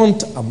Lord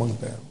burnt among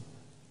them.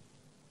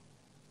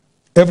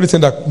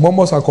 Everything that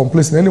murmurs and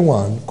complains in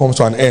anyone comes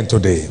to an end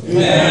today.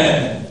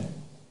 Amen.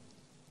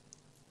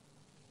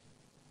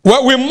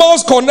 Well, we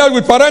must connect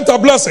with parental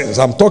blessings.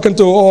 I'm talking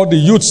to all the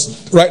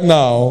youths right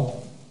now.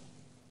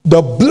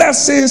 The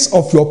blessings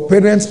of your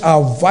parents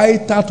are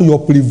vital to your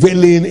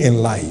prevailing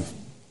in life.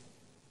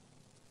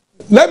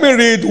 Let me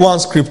read one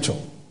scripture,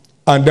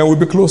 and then we'll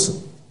be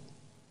closing.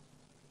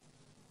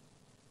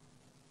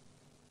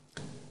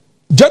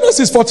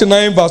 Genesis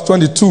 49, verse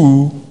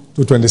 22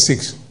 to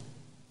 26.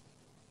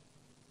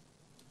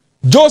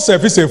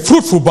 Joseph is a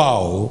fruitful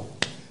bough,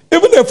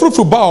 even a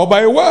fruitful bough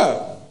by a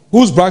well,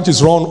 whose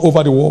branches run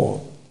over the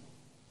wall.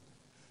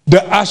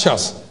 The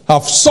ashes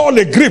have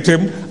sorely gripped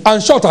him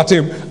and shot at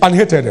him and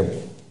hated him.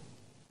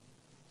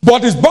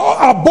 But his bow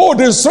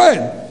abode in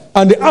strength,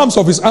 and the arms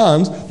of his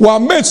hands were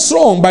made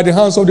strong by the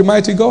hands of the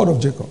mighty God of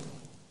Jacob.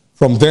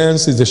 From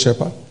thence is the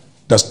shepherd,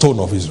 the stone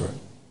of Israel.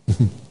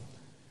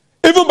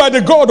 Even by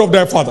the God of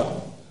thy father,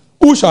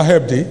 who shall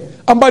help thee,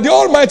 and by the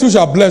Almighty who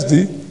shall bless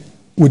thee,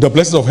 with the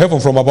blessings of heaven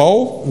from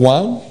above,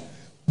 1,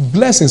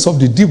 blessings of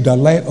the deep that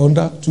lie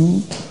under,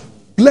 2,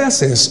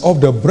 blessings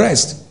of the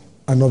breast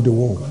and of the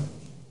womb.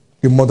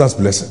 The mother's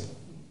blessing.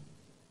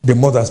 The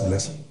mother's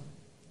blessing.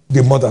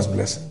 The mother's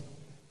blessing.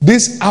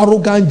 This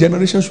arrogant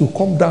generation should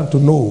come down to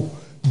know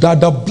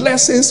that the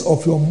blessings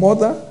of your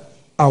mother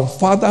and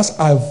fathers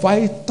are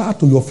vital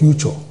to your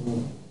future.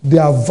 They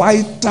are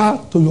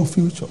vital to your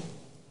future.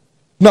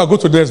 Now go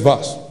to the next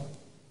verse.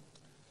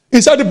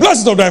 He said, the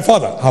blessings of thy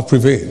father have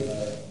prevailed.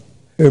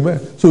 Amen.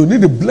 So you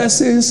need the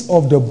blessings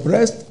of the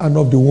breast and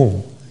of the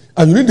womb.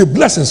 And you need the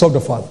blessings of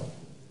the father.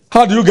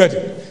 How do you get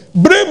it?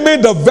 Bring me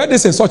the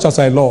venison such as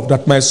I love,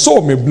 that my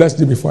soul may bless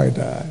thee before I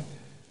die.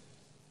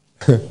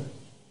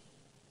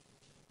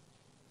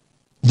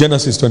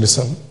 Genesis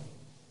 27.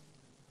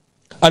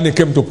 And it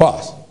came to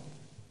pass,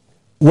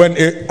 when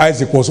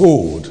Isaac was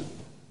old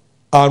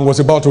and was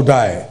about to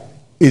die,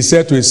 he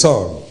said to his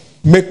son,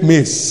 make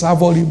me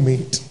savory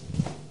meat,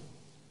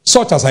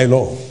 such as I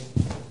love,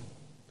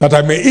 that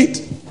I may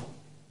eat,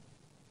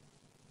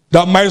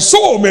 that my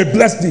soul may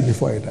bless thee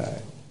before I die.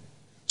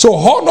 So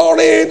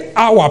honoring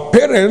our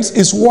parents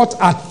is what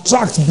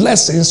attracts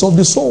blessings of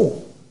the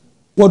soul.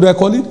 What do I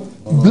call it?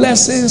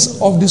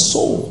 Blessings of the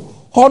soul.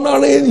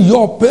 Honoring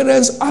your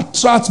parents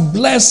attracts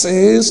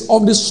blessings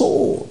of the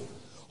soul.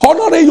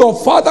 Honoring your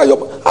father,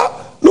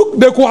 look,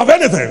 they could have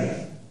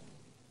anything,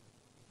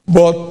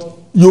 but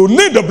you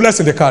need the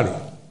blessing they carry.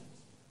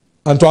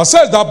 And to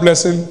access that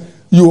blessing,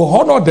 you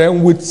honor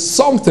them with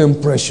something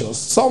precious,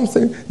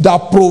 something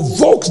that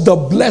provokes the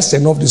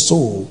blessing of the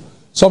soul.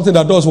 Something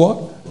that does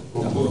what?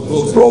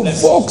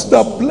 Provokes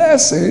the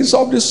blessings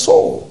of the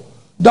soul.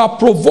 That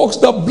provokes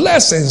the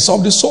blessings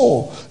of the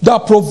soul.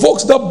 That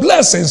provokes the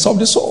blessings of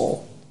the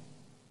soul.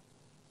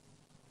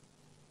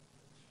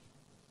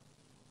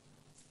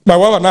 My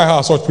wife and I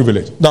have such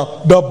privilege.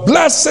 Now, the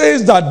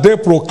blessings that they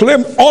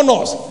proclaim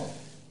on us,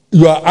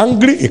 you are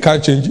angry, you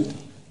can't change it.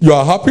 You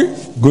are happy,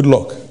 good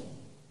luck.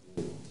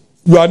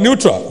 You are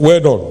neutral, well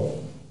done.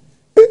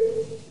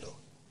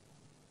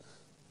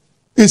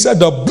 He said,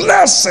 the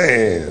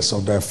blessings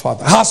of thy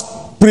father has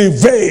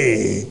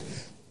prevailed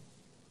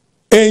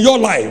in your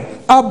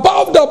life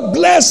above the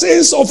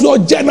blessings of your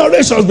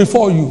generations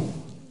before you.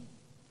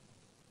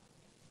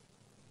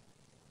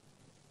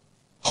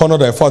 Honor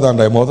thy father and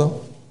thy mother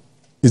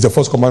is the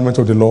first commandment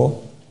of the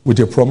law, with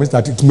a promise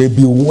that it may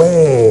be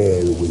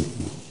well with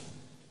you,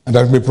 and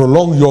that it may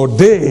prolong your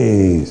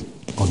days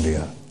on the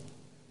earth.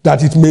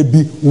 That it may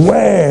be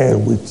well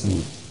with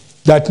you.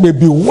 That it may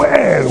be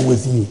well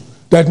with you.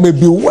 That it may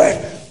be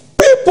well.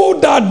 People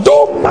that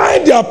don't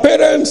mind their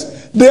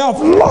parents, they have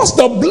lost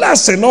the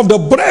blessing of the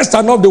breast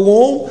and of the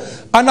womb,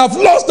 and have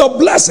lost the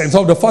blessings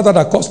of the father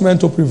that caused men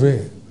to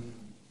prevail.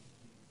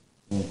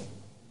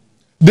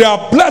 There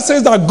are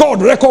blessings that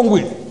God reckoned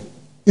with,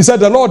 He said,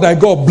 the Lord thy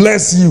God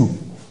bless you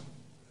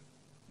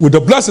with the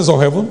blessings of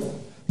heaven,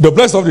 the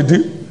blessings of the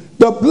deep,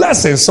 the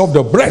blessings of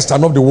the breast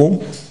and of the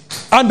womb,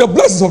 and the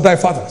blessings of thy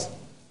fathers.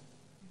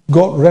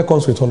 God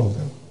reckons with all of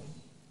them.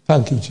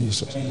 Thank you,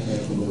 Jesus.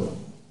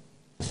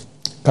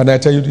 Can I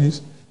tell you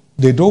this?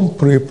 They don't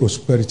pray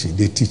prosperity,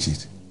 they teach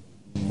it.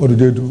 What do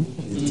they do?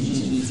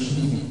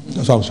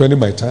 That's why I'm spending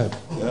my time.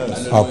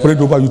 I've prayed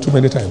over you too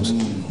many times.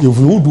 If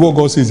you won't do what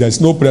God says, there's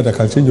no prayer that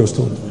can change your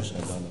story.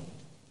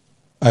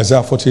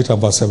 Isaiah 48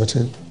 and verse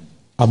 17.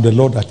 I'm the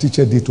Lord that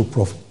teacheth thee to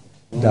profit,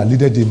 that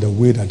leadeth thee in the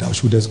way that thou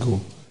shouldest go.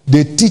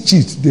 They teach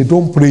it, they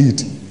don't pray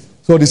it.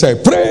 So they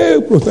say,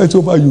 pray prosperity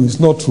over you. It's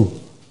not true.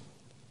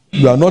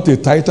 You are not a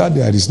tither,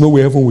 there is no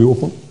way heaven will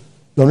open.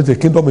 You are not a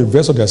kingdom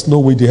investor, there's no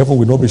way the heaven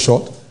will not be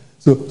short.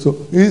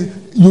 So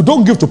you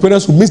don't give to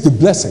parents who miss the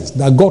blessings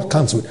that God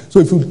counts with. So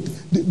if you,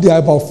 there are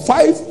about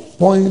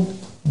 5-point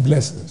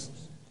blessings.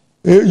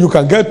 You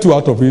can get 2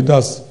 out of it,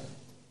 that's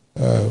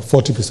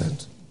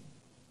 40%.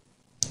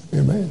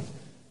 Amen.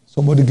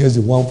 Somebody gets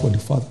the 1 for the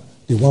father,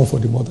 the 1 for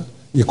the mother.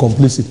 He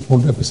completes it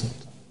 100%.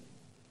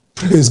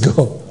 Praise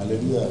God.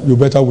 Hallelujah. You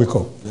better wake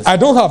up. Yes. I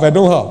don't have.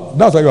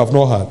 That's why you have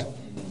not heard.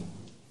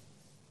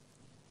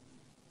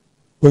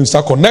 When you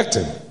start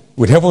connecting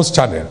with heaven's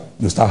channel,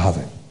 you start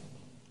having.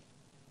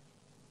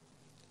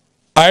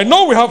 I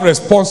know we have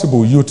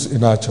responsible youth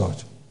in our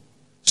church.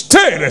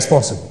 Stay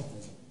responsible.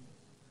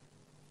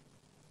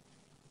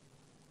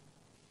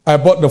 I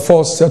bought the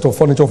first set of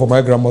furniture for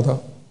my grandmother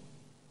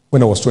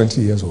when I was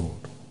 20 years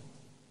old.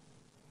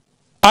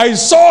 I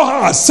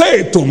saw her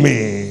say to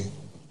me,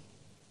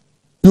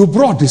 you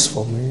brought this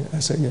for me? I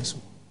said, yes.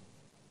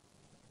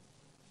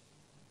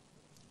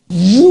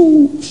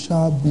 You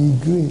shall be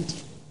great.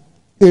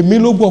 I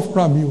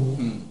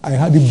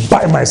had it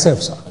by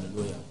myself, sir.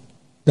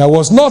 There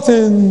was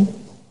nothing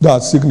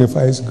that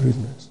signifies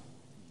greatness.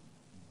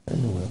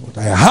 Anyway, but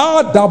I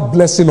had that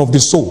blessing of the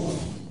soul.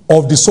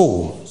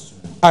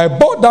 I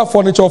bought that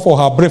furniture for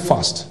her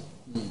breakfast.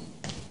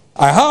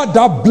 I had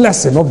that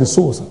blessing of the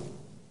soul, sir.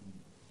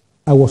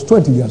 I was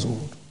 20 years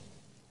old.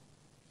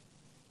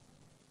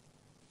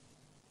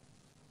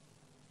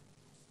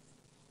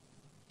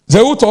 They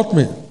who taught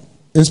me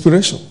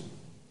inspiration.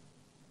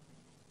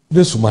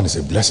 This woman is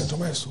a blessing to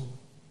my soul.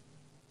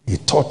 He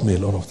taught me a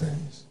lot of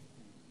things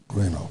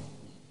growing up.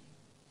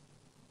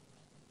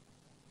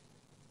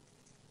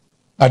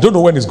 I don't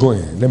know when it's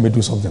going. Let me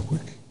do something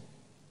quick.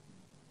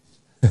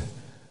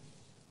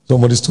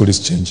 Somebody's story is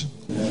changing.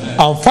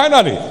 And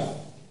finally,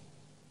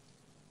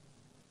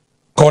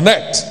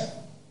 connect.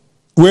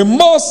 We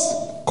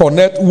must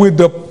connect with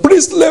the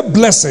priestly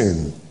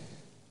blessing,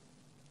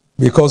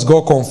 because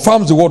God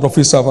confirms the word of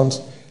his servants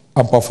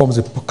and performs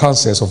the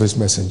counsels of his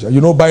messenger. You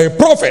know, by a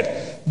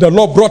prophet, the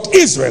Lord brought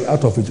Israel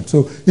out of Egypt.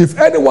 So if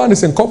anyone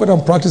is in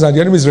covenant practice and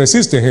the enemy is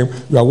resisting him,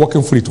 you are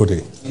walking free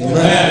today.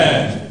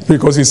 Amen.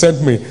 Because he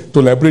sent me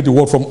to liberate the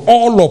world from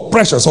all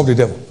oppressions of the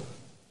devil.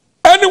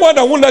 Anyone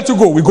that won't let you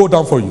go, we go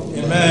down for you.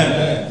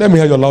 Amen. Let me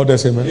hear your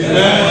loudest amen.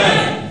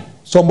 Amen.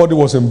 Somebody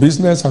was in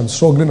business and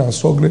struggling.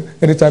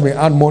 Anytime he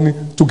earned money,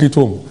 took it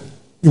home.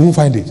 You won't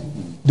find it.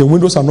 The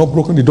windows are not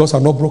broken, the doors are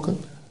not broken.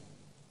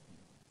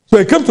 So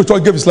he came to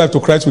church, gave his life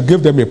to Christ. We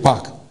gave them a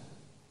park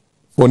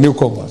for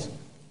newcomers.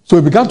 So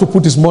he began to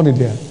put his money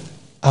there.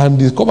 And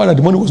he discovered that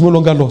the money was no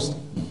longer lost.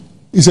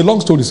 It's a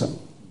long story, sir.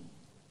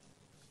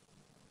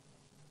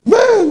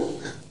 Man,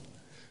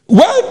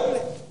 when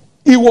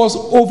he was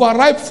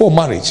overripe for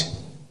marriage,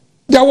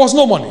 there was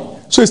no money.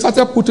 So he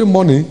started putting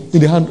money in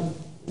the hand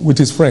with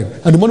his friend.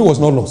 And the money was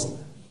not lost.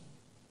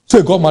 So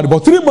he got married.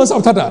 But 3 months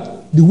after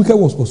that, the wicked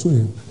was pursuing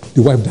him.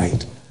 The wife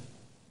died.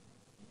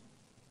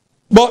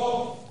 But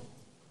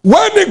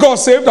when he got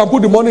saved and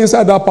put the money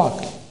inside that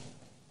park,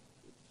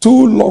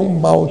 2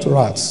 long-mouthed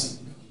rats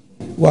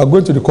were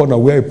going to the corner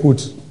where he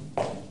put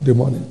the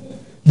money.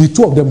 The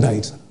 2 of them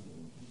died.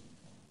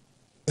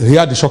 He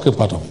had the shocking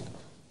part of it.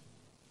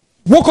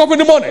 Woke up in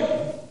the morning,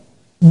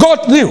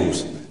 got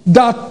news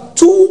that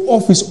 2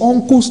 of his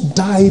uncles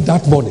died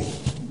that morning.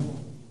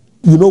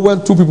 You know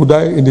when 2 people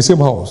die in the same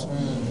house?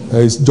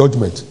 It's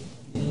judgment.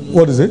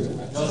 What is it?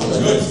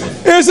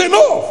 It's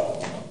enough.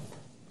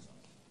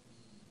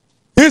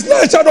 He's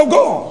not a child of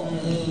God.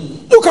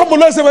 You can't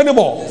molest him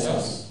anymore.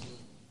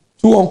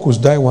 2 uncles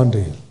die one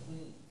day.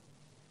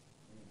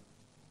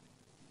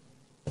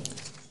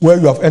 Where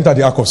you have entered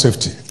the ark of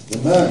safety.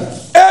 Amen.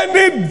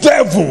 Any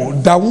devil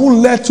that won't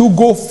let you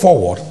go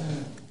forward,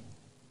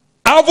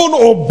 having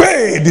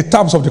obeyed the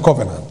terms of the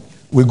covenant,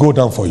 will go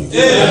down for you.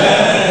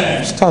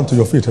 Amen. Stand to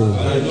your feet,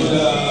 everybody.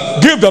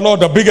 Give the Lord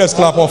the biggest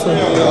clap offering.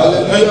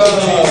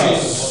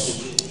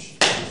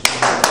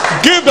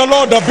 Give the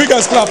Lord the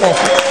biggest clap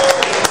offering.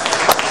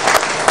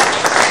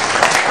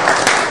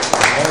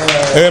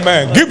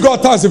 Amen. Give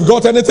God thanks if you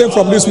got anything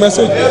from this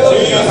message.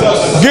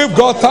 Give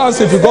God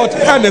thanks if you got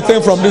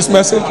anything from this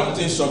message.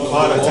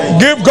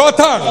 Give God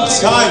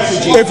thanks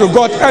if you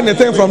got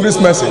anything from this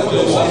message.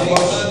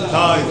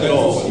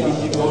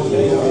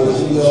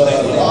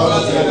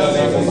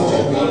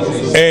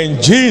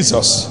 In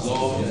Jesus'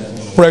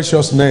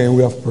 precious name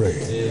we have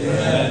prayed.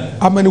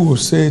 How many will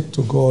say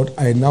to God,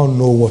 I now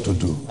know what to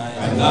do?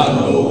 I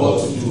now know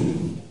what to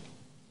do.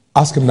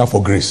 Ask him now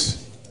for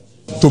grace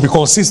to be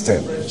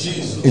consistent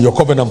in your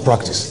covenant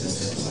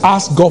practice.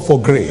 Ask God for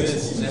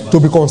grace to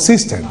be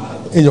consistent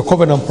in your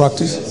covenant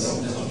practice.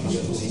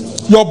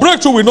 Your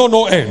breakthrough will not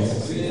know end.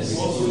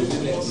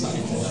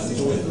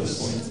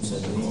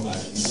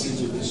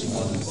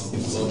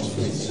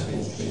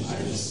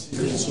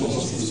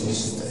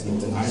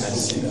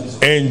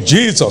 In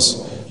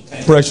Jesus'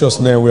 precious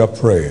name we are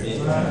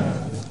praying.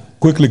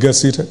 Quickly get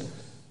seated.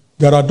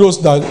 There are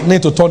those that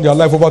need to turn their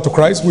life over to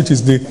Christ, which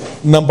is the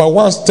number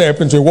one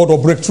step into a world of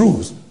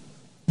breakthroughs.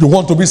 You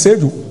want to be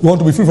saved. You want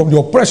to be free from the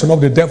oppression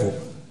of the devil.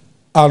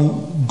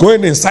 And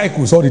going in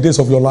cycles all the days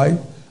of your life,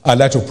 I'd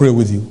like to pray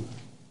with you.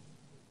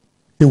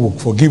 He will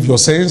forgive your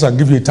sins and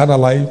give you eternal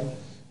life.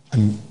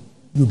 And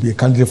you'll be a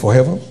candidate for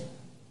heaven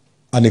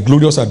and a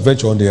glorious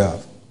adventure on the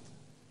earth.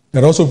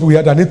 There are also people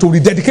here that need to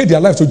rededicate their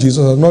life to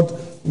Jesus and not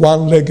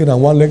one leg in and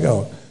one leg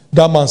out.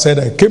 That man said,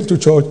 I came to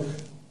church,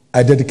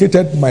 I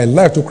dedicated my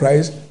life to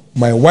Christ,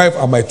 my wife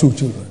and my 2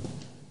 children.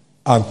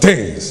 And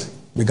things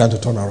began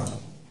to turn around.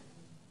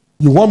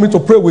 You want me to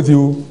pray with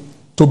you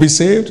to be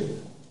saved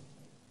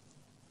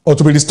or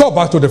to be restored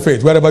back to the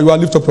faith? Wherever you are,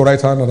 lift up your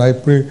right hand and I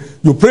pray.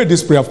 You pray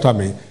this prayer after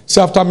me.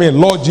 Say after me,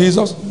 Lord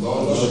Jesus,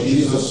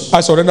 I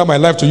surrender my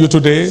life to you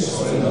today.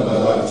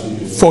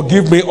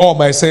 Forgive me all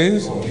my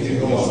sins.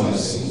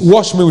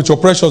 Wash me with your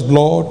precious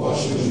blood.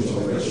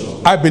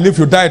 I believe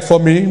you died for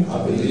me.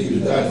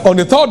 On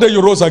the third day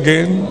you rose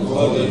again,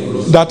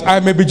 that I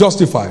may be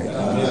justified.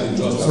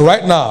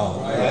 Right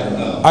now,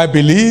 I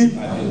believe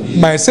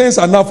my sins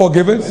are now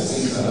forgiven.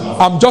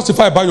 I'm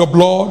justified by your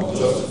blood.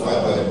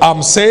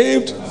 I'm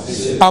saved.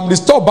 I'm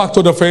restored back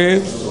to the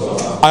faith.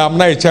 I am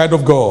now a child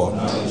of God.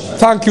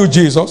 Thank you,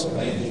 Jesus,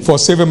 for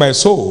saving my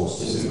soul.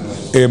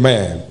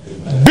 Amen.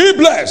 Be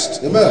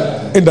blessed.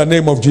 Amen. In the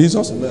name of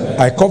Jesus. Amen.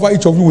 I cover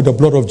each of you with the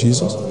blood of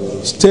Jesus.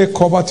 Stay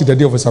covered till the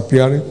day of his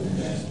appearing.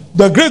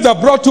 The grace that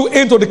brought you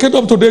into the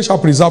kingdom today shall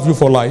preserve you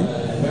for life.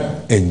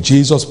 Amen. In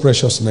Jesus'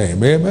 precious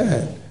name.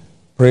 Amen.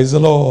 Praise the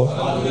Lord.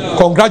 Hallelujah.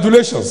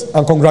 Congratulations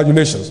and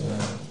congratulations.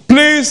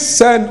 Please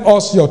send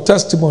us your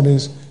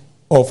testimonies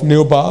of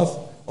new birth,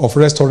 of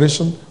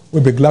restoration.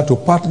 We'll be glad to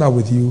partner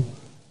with you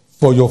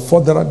for your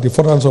the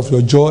furtherance of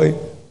your joy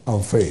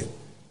and faith.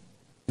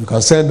 You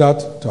can send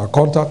that to our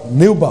contact,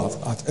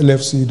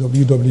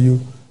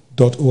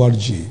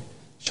 newbirth@lfcww.org.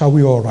 Shall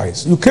we all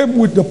rise? You came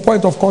with the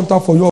point of contact for your